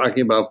to be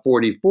talking about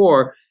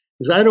 44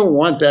 is I don't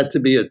want that to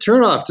be a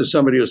turnoff to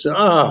somebody who says,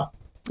 right.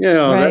 That's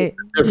a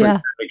different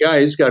kind of guy.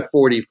 He's got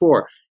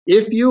 44.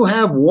 If you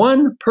have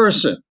one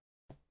person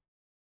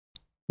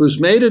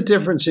who's made a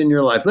difference in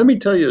your life, let me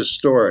tell you a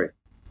story,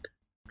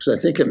 because I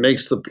think it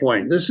makes the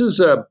point. This is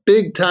a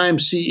big-time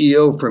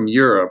CEO from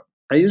Europe.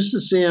 I used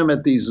to see him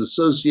at these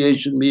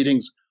association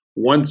meetings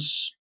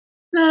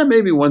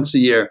maybe once a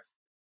year.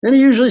 And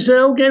he usually said,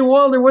 okay,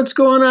 Walter, what's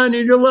going on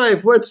in your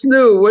life? What's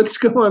new? What's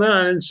going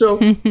on? And so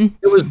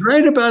it was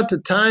right about the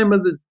time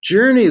of the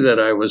journey that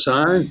I was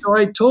on. And so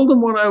I told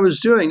him what I was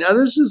doing. Now,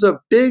 this is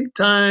a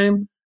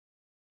big-time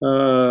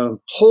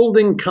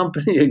holding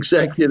company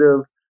executive,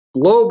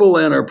 global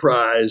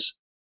enterprise.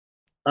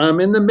 I'm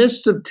in the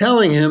midst of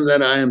telling him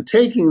that I am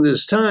taking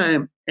this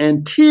time,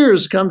 and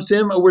tears comes to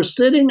him. We're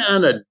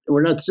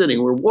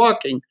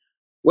walking,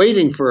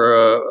 waiting for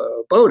a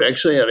boat,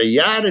 actually at a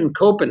yacht in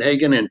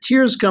Copenhagen, and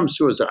tears comes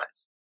to his eyes.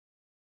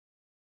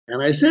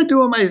 And I said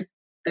to him, I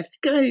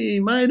think I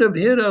might have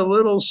hit a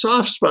little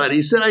soft spot.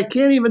 He said, I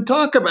can't even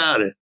talk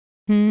about it.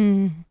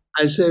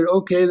 I said,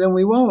 okay, then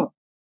we won't.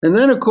 And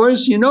then, of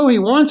course, he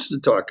wants to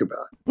talk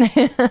about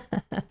it.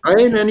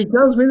 Right? And he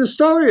tells me the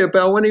story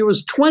about when he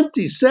was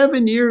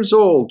 27 years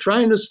old,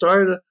 trying to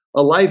start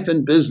a life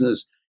in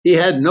business. He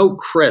had no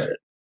credit.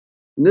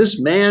 And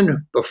this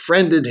man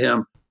befriended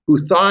him, who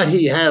thought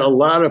he had a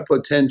lot of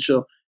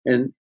potential,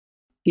 and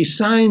he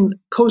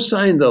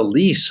co-signed a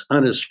lease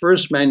on his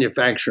first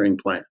manufacturing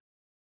plant.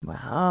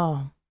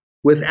 Wow.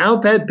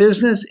 Without that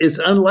business, it's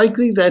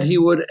unlikely that he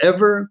would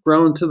ever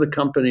grown to the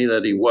company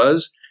that he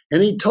was.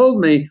 And he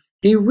told me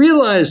he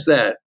realized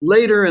that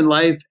later in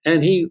life,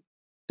 and he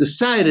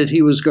decided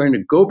he was going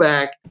to go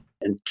back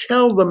and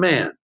tell the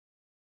man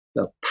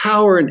the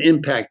power and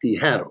impact he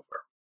had over him.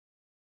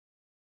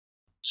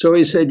 So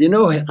he said,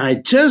 I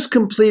just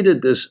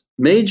completed this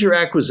major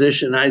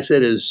acquisition. I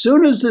said, as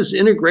soon as this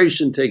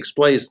integration takes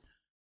place,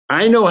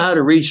 I know how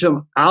to reach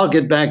him. I'll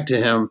get back to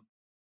him.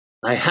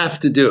 I have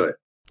to do it.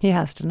 He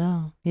has to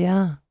know.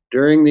 Yeah.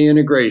 During the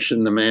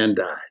integration, the man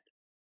died.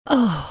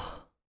 Oh.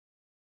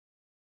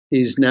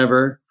 He's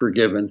never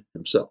forgiven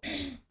himself.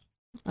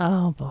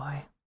 Oh,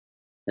 boy.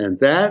 And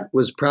that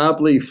was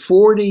probably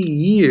 40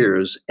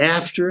 years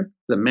after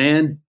the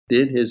man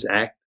did his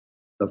act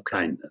of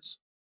kindness.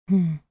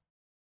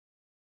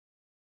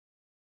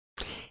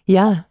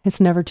 Yeah,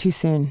 it's never too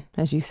soon,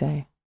 as you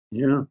say.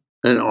 Yeah,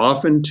 and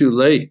often too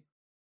late.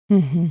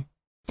 Mm-hmm.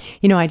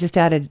 I just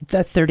added the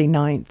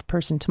 39th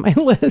person to my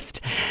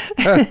list.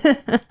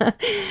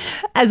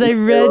 As I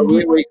read...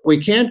 We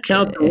can't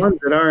count the ones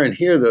that aren't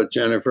here, though,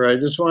 Jennifer. I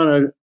just want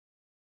to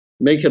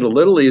make it a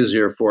little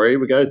easier for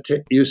you.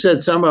 You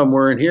said some of them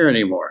weren't here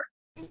anymore.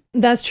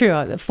 That's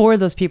true. 4 of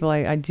those people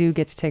I do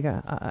get to take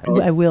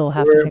I will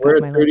have to take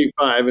off my list.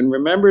 We're at 35. And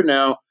remember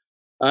now,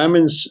 I'm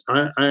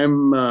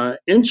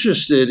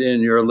interested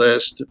in your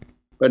list,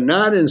 but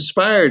not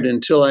inspired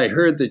until I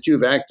heard that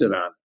you've acted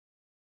on it.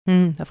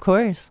 Of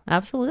course.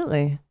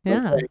 Absolutely.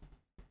 Yeah. Okay.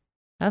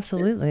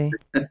 Absolutely.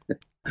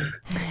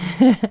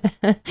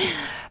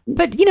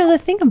 But, the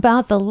thing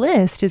about the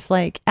list is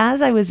like,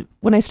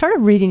 when I started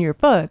reading your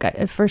book, I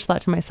at first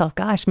thought to myself,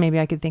 gosh, maybe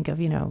I could think of,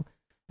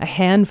 a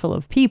handful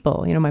of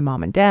people, my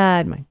mom and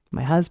dad,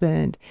 my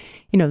husband,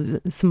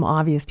 some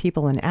obvious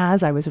people. And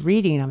as I was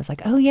reading, I was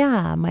like, oh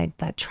yeah,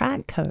 that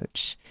track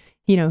coach,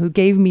 who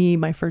gave me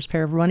my first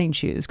pair of running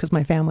shoes because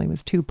my family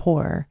was too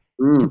poor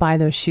to buy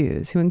those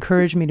shoes, who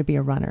encouraged me to be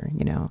a runner,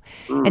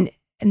 and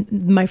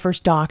my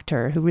first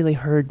doctor who really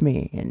heard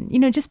me, and,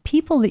 just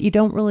people that you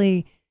don't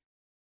really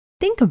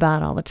think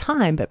about all the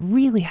time, but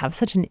really have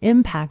such an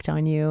impact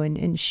on you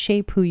and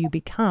shape who you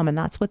become. And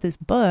that's what this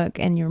book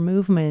and your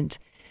movement,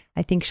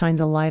 I think, shines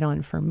a light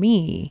on for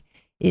me.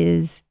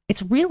 It's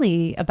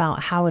really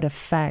about how it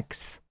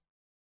affects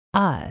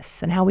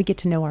us and how we get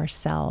to know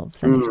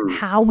ourselves and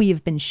how we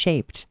have been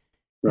shaped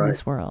in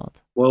this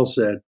world. Well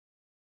said.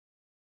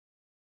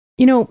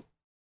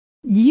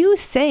 You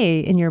say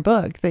in your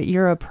book that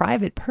you're a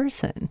private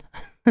person.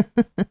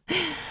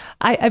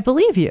 I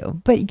believe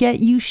you, but yet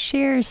you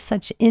share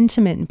such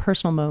intimate and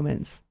personal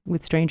moments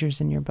with strangers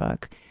in your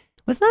book.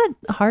 Was that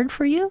hard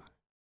for you?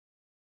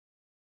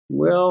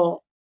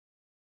 Well,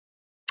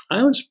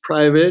 I was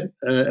private,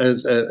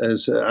 as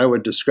I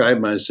would describe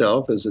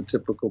myself as a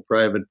typical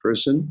private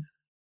person.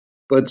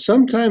 But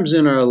sometimes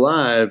in our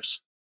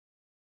lives,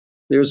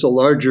 there's a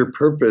larger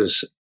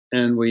purpose,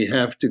 and we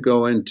have to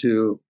go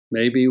into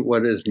maybe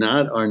what is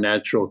not our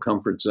natural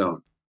comfort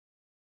zone.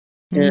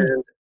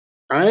 And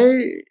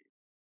I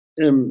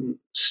am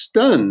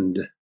stunned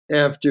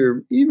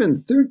after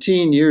even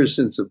 13 years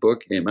since the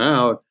book came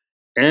out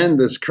and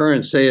this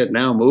current Say It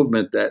Now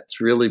movement that's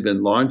really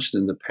been launched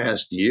in the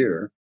past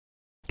year.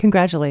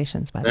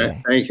 Congratulations, by the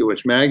way. Thank you,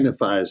 which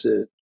magnifies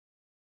it.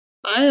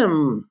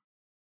 I'm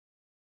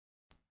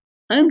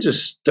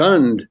just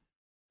stunned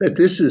that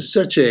this is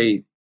such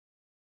a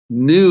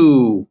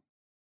new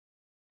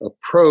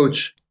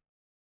approach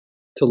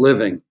to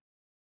living,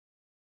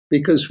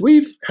 because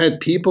we've had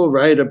people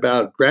write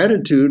about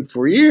gratitude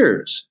for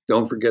years.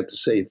 Don't forget to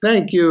say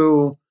thank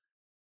you.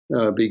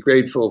 Be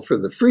grateful for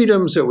the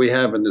freedoms that we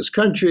have in this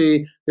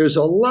country. There's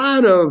a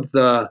lot of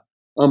the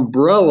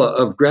umbrella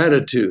of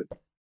gratitude.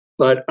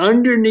 But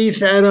underneath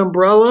that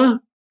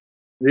umbrella,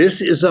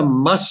 this is a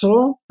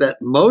muscle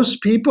that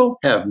most people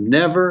have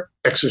never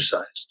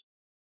exercised.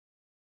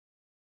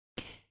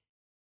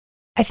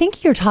 I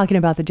think you're talking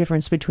about the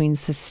difference between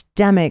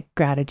systemic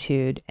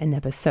gratitude and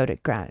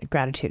episodic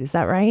gratitude. Is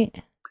that right?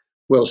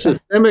 Well,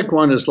 systemic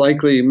one is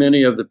likely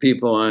many of the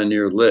people on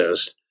your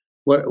list.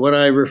 What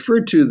I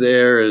refer to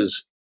there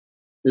is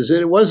that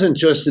it wasn't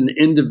just an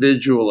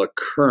individual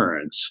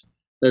occurrence,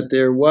 that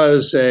there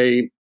was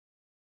an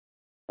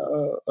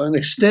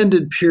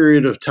extended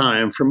period of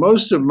time. For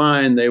most of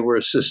mine, they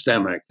were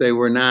systemic. They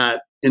were not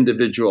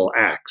individual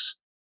acts.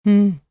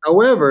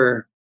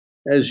 However,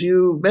 as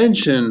you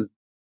mentioned,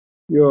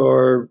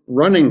 your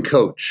running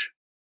coach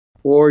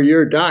or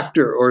your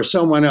doctor or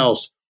someone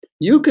else,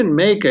 you can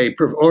make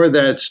or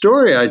that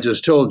story I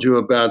just told you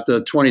about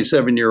the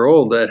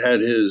 27-year-old that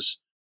had his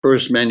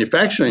first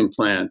manufacturing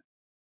plant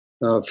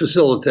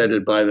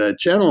facilitated by that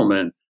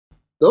gentleman.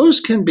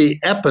 Those can be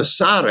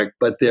episodic,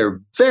 but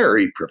they're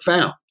very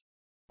profound.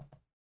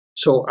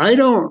 So I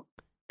don't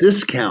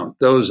discount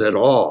those at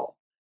all.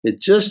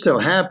 It just so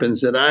happens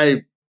that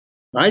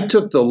I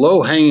took the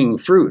low-hanging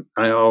fruit,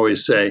 I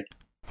always say.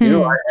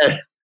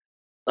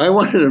 I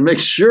wanted to make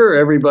sure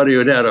everybody who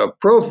had a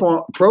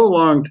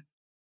prolonged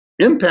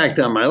impact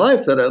on my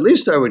life, that at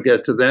least I would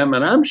get to them.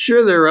 And I'm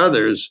sure there are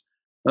others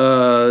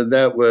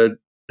that would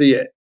be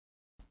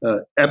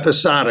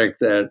episodic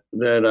that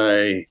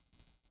I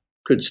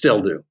could still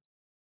do.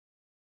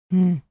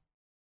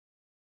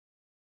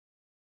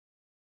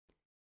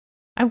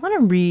 I want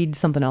to read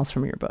something else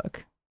from your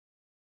book.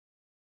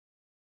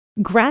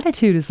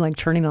 Gratitude is like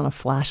turning on a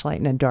flashlight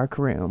in a dark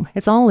room.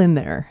 It's all in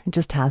there. It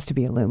just has to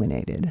be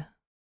illuminated.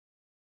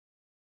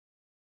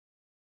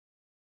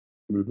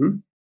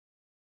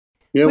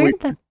 Yeah, Where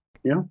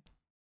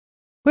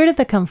did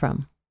that come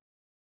from?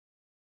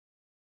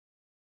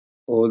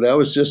 Oh, that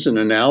was just an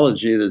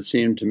analogy that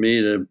seemed to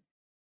me to,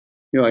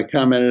 I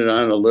commented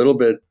on a little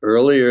bit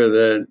earlier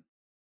that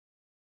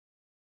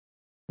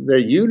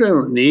you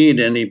don't need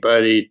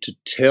anybody to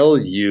tell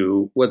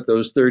you what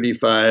those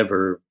 35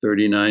 or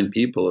 39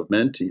 people have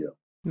meant to you.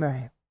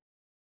 Right.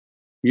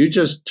 You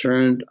just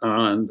turned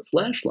on the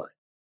flashlight.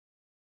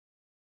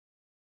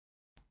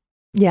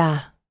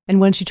 Yeah. And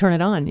once you turn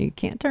it on, you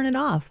can't turn it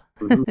off.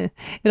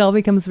 It all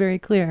becomes very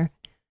clear.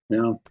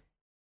 Yeah.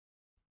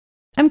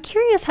 I'm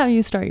curious how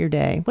you start your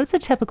day. What does a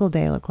typical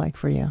day look like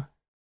for you?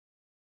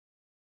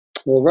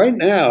 Well, right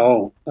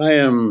now, I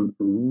am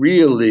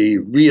really,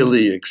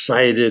 really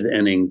excited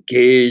and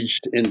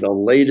engaged in the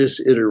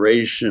latest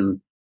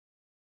iteration,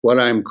 what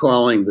I'm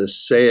calling the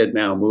Say It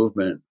Now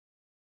movement.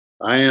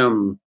 I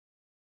am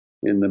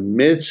in the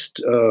midst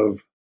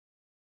of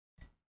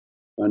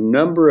a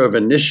number of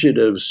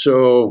initiatives.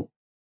 So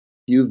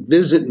you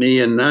visit me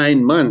in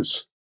 9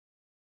 months,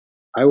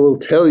 I will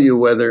tell you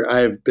whether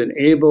I've been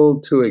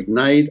able to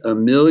ignite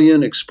 1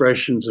 million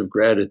expressions of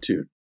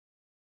gratitude.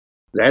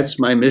 That's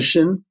my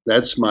mission.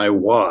 That's my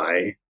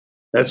why.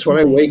 That's what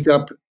I wake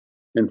up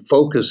and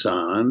focus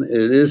on.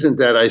 It isn't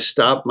that I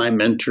stopped my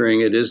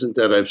mentoring. It isn't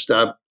that I've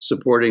stopped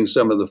supporting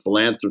some of the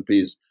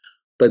philanthropies.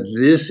 But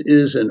this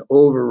is an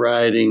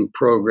overriding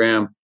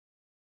program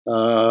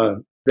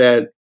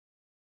that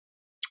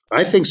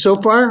I think so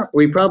far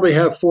we probably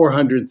have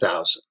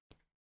 400,000.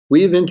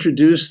 We've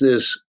introduced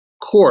this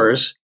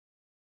course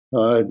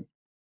to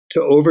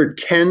over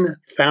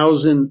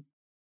 10,000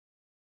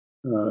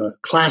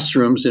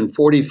 classrooms in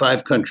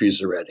 45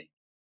 countries already.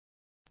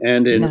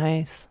 And in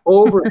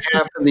over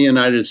half of the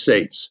United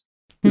States.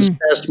 This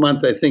past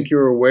month, I think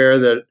you're aware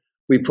that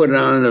we put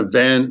on an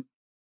event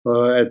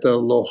at the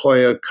La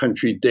Jolla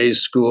Country Day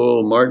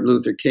School. Martin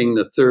Luther King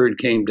III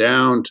came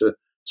down to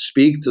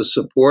speak to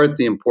support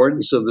the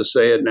importance of the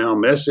Say It Now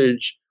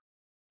message.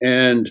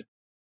 And,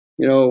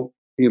 you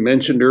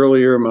mentioned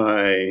earlier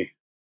my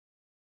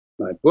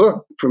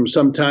book from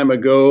some time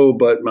ago,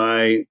 but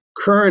my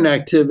current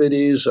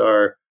activities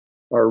are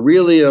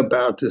really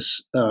about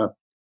this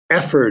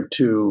effort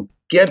to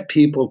get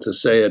people to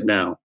say it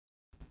now.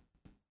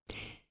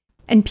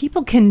 And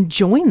people can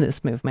join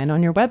this movement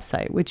on your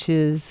website, which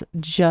is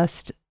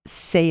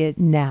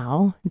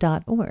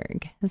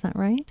justsayitnow.org. Is that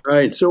right?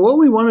 Right. So what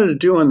we wanted to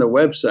do on the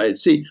website,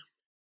 see,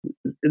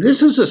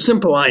 this is a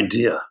simple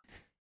idea.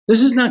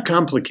 This is not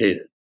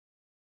complicated.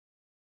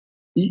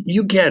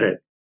 You get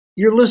it.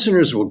 Your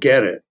listeners will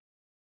get it.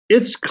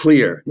 It's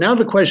clear. Now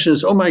the question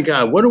is, oh my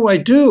God, what do I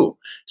do?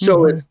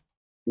 So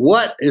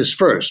what is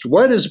first?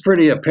 What is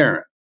pretty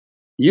apparent?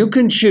 You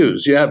can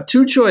choose. You have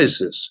two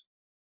choices.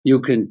 You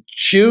can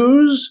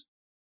choose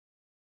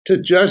to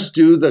just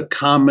do the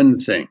common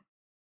thing.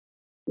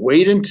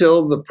 Wait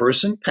until the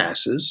person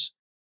passes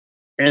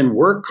and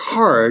work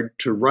hard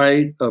to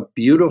write a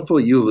beautiful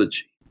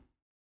eulogy.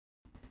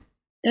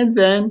 And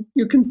then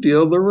you can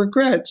feel the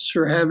regrets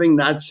for having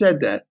not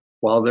said that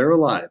while they're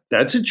alive.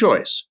 That's a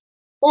choice.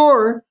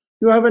 Or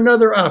you have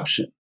another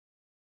option.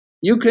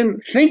 You can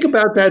think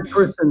about that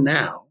person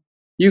now.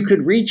 You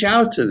could reach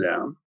out to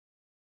them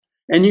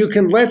and you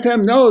can let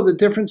them know the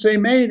difference they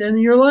made in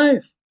your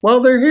life while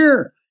they're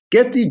here.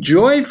 Get the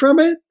joy from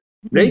it.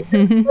 They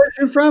get the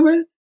pleasure from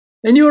it.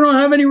 And you don't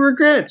have any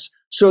regrets.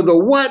 So the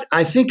what,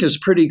 I think, is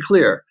pretty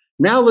clear.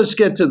 Now let's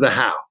get to the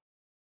how.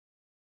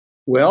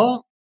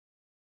 Well,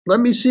 let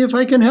me see if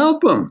I can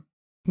help them.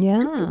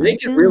 Yeah.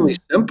 Make it really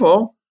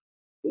simple.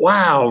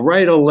 Wow,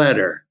 write a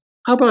letter.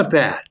 How about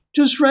that?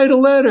 Just write a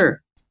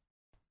letter.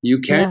 You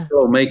can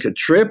go make a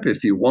trip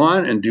if you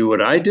want and do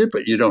what I did,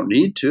 but you don't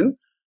need to.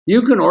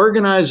 You can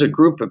organize a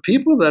group of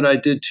people that I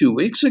did 2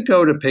 weeks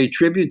ago to pay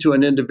tribute to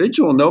an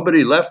individual.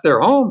 Nobody left their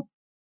home.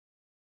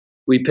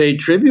 We paid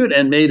tribute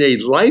and made a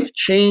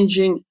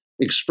life-changing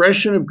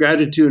expression of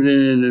gratitude in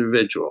an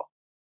individual.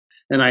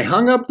 And I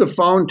hung up the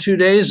phone 2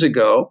 days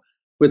ago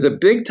with a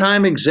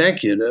big-time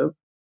executive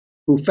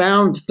who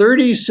found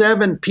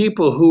 37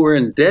 people who were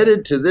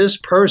indebted to this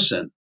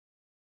person.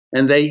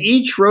 And they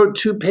each wrote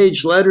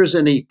 2-page letters,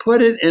 and he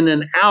put it in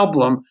an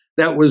album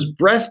that was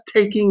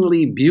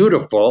breathtakingly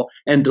beautiful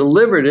and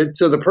delivered it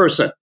to the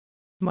person.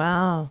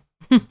 Wow.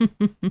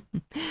 And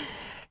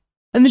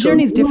the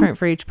journey's different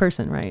for each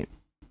person, right?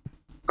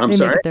 I'm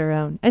sorry? Make it their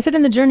own. I said,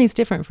 and the journey's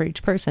different for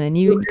each person, and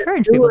you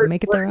encourage people to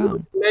make it their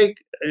own.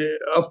 Make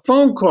a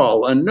phone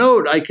call, a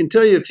note. I can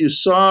tell you, if you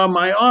saw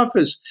my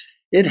office,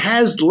 it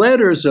has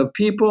letters of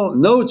people,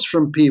 notes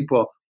from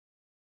people.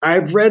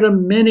 I've read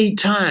them many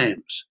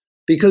times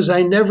because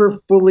I never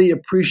fully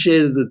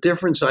appreciated the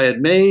difference I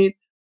had made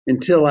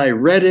until I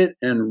read it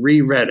and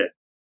reread it.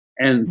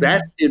 And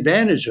that's the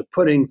advantage of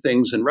putting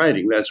things in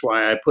writing. That's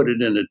why I put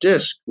it in a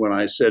disc when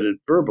I said it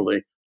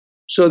verbally.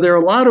 So there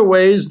are a lot of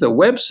ways. The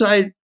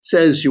website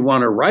says you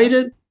want to write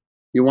it,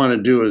 you want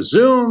to do a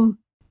Zoom,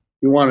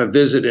 you want to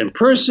visit in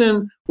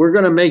person. We're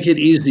going to make it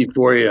easy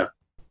for you.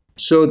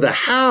 So the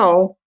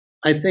how,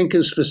 I think,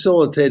 is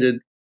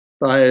facilitated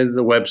by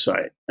the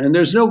website. And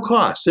there's no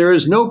cost. There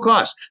is no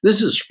cost.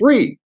 This is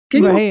free.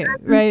 Right.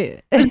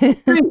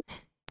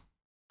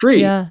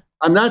 Free. Yeah.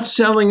 I'm not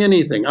selling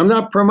anything. I'm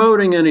not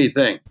promoting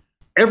anything.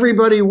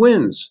 Everybody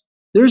wins.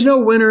 There's no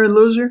winner and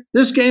loser.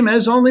 This game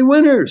has only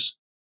winners.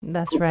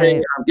 That's right.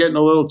 I'm getting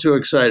a little too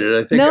excited.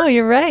 I think. No,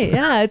 you're right.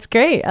 Yeah, it's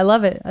great. I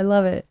love it.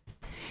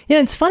 Yeah,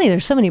 it's funny.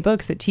 There's so many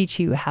books that teach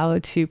you how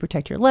to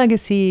protect your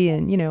legacy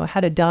and, how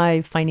to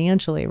die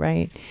financially,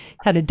 right?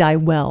 How to die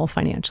well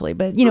financially.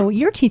 But, what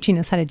you're teaching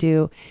us how to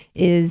do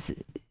is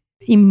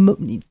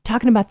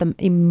talking about the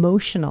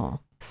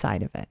emotional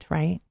side of it,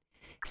 right?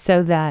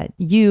 So that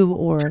you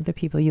or the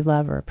people you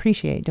love or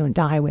appreciate don't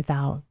die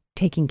without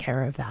taking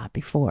care of that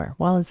before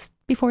it's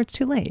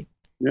too late.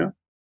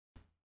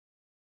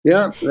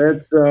 Yeah,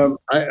 that's,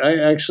 I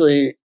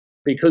actually,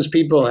 because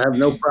people have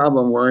no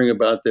problem worrying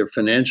about their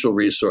financial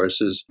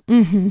resources,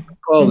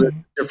 call this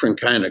a different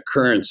kind of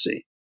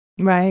currency.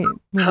 Right.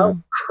 Yeah. How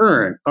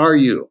current are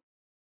you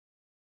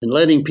in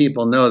letting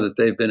people know that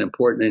they've been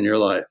important in your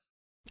life?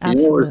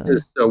 Absolutely.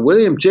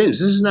 William James,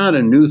 this is not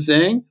a new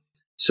thing.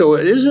 So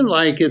it isn't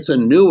like it's a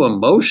new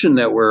emotion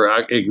that we're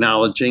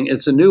acknowledging.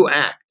 It's a new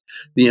act.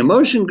 The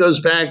emotion goes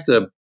back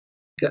to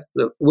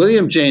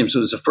William James, who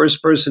was the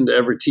first person to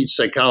ever teach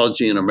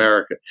psychology in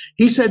America.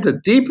 He said the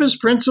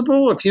deepest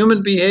principle of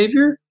human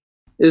behavior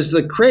is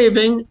the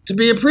craving to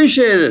be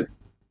appreciated.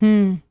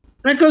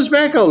 That goes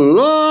back a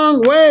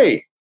long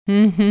way.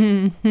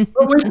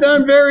 But we've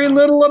done very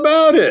little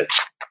about it.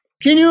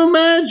 Can you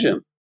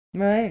imagine?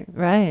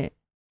 Right.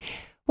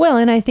 Well,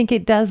 and I think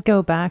it does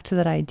go back to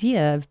that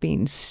idea of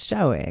being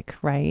stoic,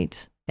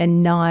 right?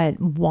 And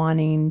not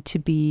wanting to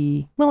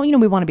be, well,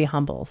 we want to be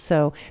humble.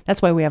 So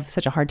that's why we have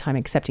such a hard time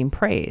accepting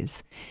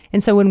praise.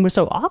 And so when we're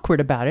so awkward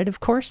about it,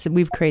 of course,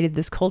 we've created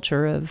this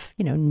culture of,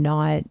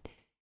 not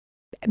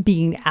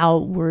being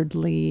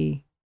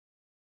outwardly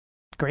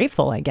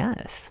grateful, I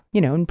guess,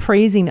 and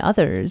praising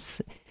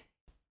others.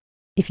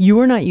 If you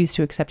are not used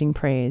to accepting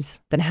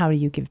praise, then how do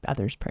you give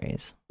others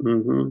praise?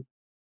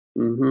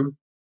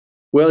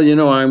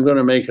 Well, I'm going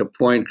to make a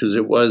point because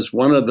it was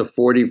one of the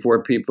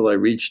 44 people I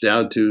reached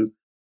out to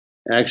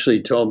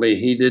actually told me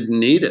he didn't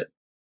need it.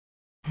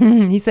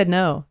 He said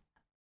no.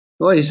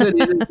 Well, he said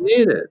he didn't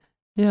need it.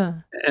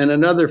 Yeah. And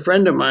another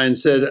friend of mine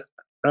said,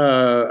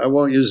 I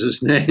won't use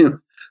his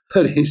name,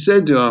 but he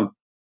said to him,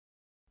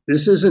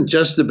 this isn't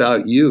just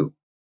about you.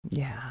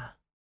 Yeah,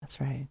 that's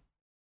right.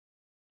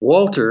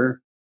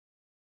 Walter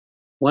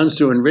wants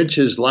to enrich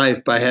his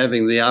life by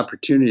having the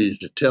opportunity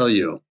to tell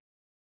you.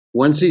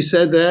 Once he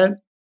said that,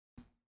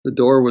 the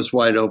door was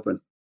wide open.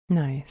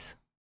 Nice.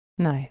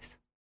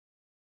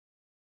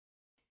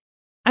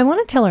 I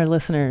want to tell our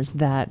listeners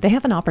that they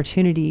have an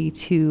opportunity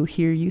to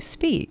hear you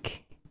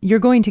speak. You're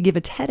going to give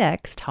a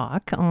TEDx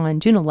talk on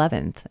June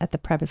 11th at the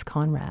Premise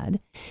Conrad.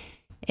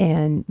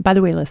 And by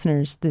the way,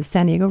 listeners, the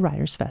San Diego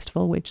Writers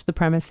Festival, which The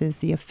Premise is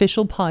the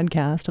official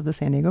podcast of the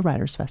San Diego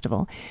Writers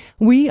Festival,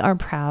 we are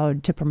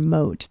proud to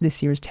promote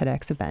this year's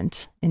TEDx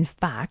event. In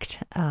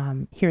fact,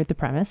 here at The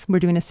Premise, we're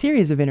doing a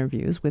series of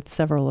interviews with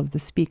several of the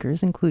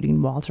speakers,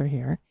 including Walter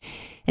here.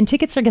 And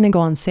tickets are going to go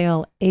on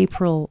sale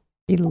April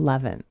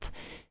 11th.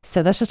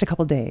 So that's just a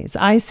couple days.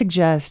 I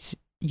suggest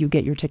you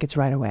get your tickets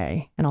right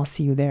away, and I'll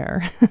see you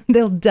there.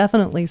 They'll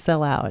definitely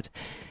sell out.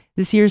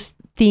 This year's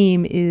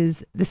theme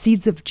is The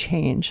Seeds of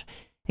Change.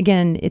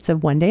 Again, it's a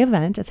one-day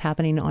event. It's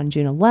happening on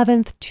June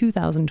 11th,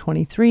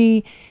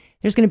 2023.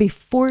 There's going to be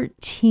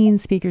 14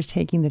 speakers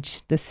taking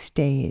the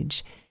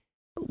stage.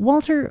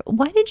 Walter,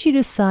 why did you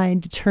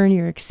decide to turn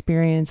your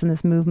experience in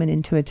this movement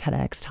into a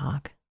TEDx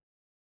talk?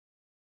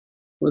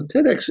 Well,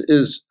 TEDx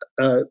is,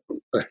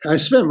 I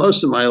spent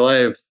most of my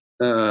life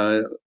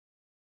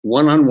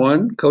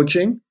one-on-one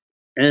coaching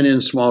and in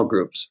small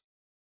groups.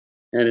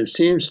 And it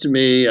seems to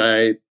me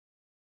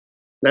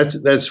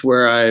that's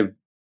where I've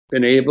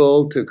been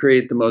able to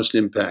create the most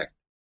impact.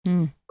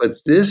 But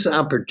this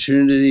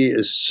opportunity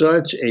is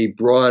such a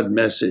broad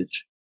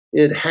message.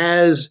 It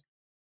has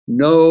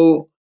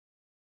no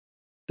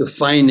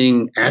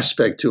defining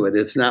aspect to it.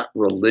 It's not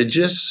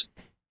religious.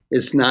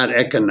 It's not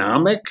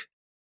economic.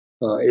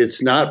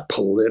 It's not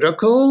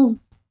political.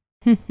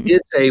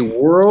 It's a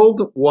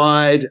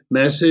worldwide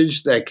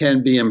message that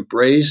can be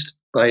embraced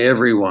by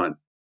everyone.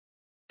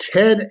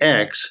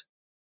 TEDx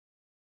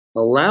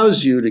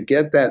allows you to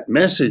get that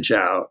message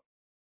out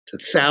to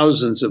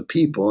thousands of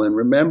people. And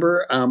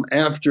remember, I'm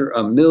after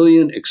 1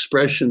 million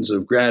expressions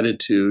of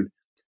gratitude.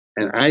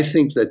 And I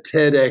think the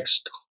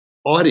TEDx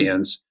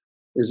audience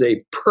is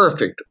a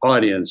perfect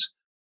audience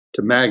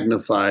to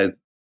magnify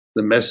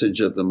the message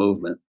of the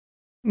movement.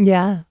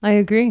 Yeah, I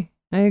agree.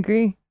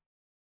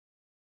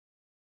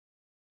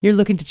 You're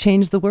looking to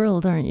change the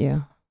world, aren't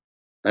you?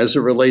 As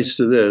it relates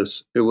to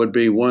this, it would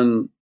be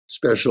one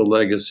special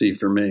legacy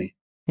for me.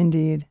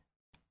 Indeed.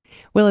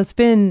 Well, it's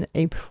been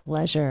a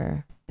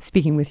pleasure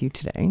speaking with you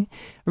today.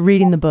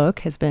 Reading the book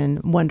has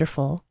been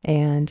wonderful,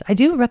 and I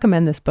do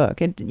recommend this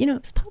book. It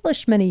was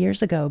published many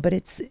years ago, but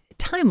it's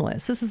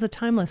timeless. This is a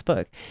timeless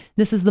book.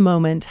 This is the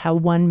moment, how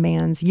one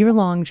man's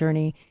year-long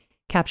journey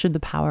captured the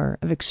power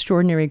of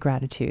extraordinary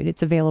gratitude.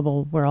 It's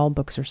available where all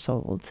books are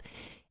sold.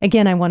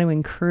 Again, I want to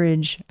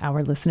encourage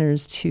our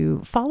listeners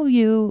to follow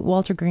you,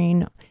 Walter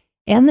Green,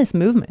 and this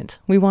movement.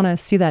 We want to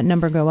see that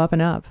number go up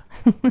and up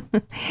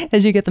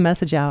as you get the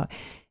message out.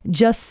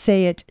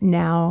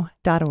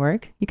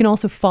 JustSayItNow.org. You can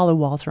also follow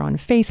Walter on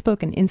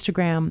Facebook and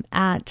Instagram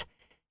at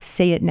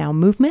Say It Now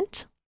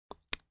Movement.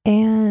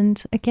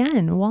 And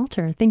again,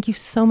 Walter, thank you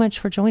so much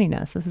for joining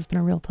us. This has been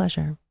a real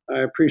pleasure. I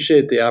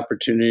appreciate the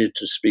opportunity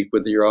to speak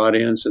with your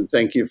audience, and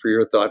thank you for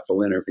your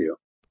thoughtful interview.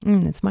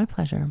 It's my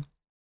pleasure.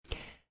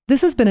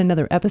 This has been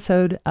another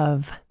episode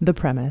of The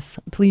Premise.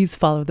 Please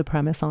follow The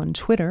Premise on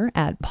Twitter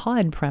at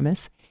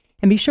PodPremise,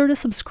 and be sure to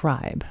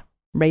subscribe.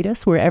 Rate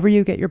us wherever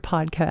you get your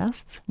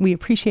podcasts. We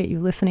appreciate you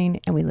listening,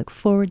 and we look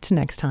forward to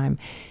next time.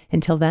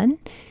 Until then,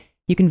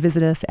 you can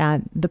visit us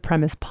at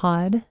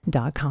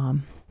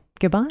thepremisepod.com.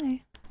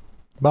 Goodbye.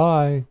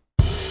 Bye.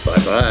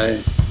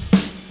 Bye-bye.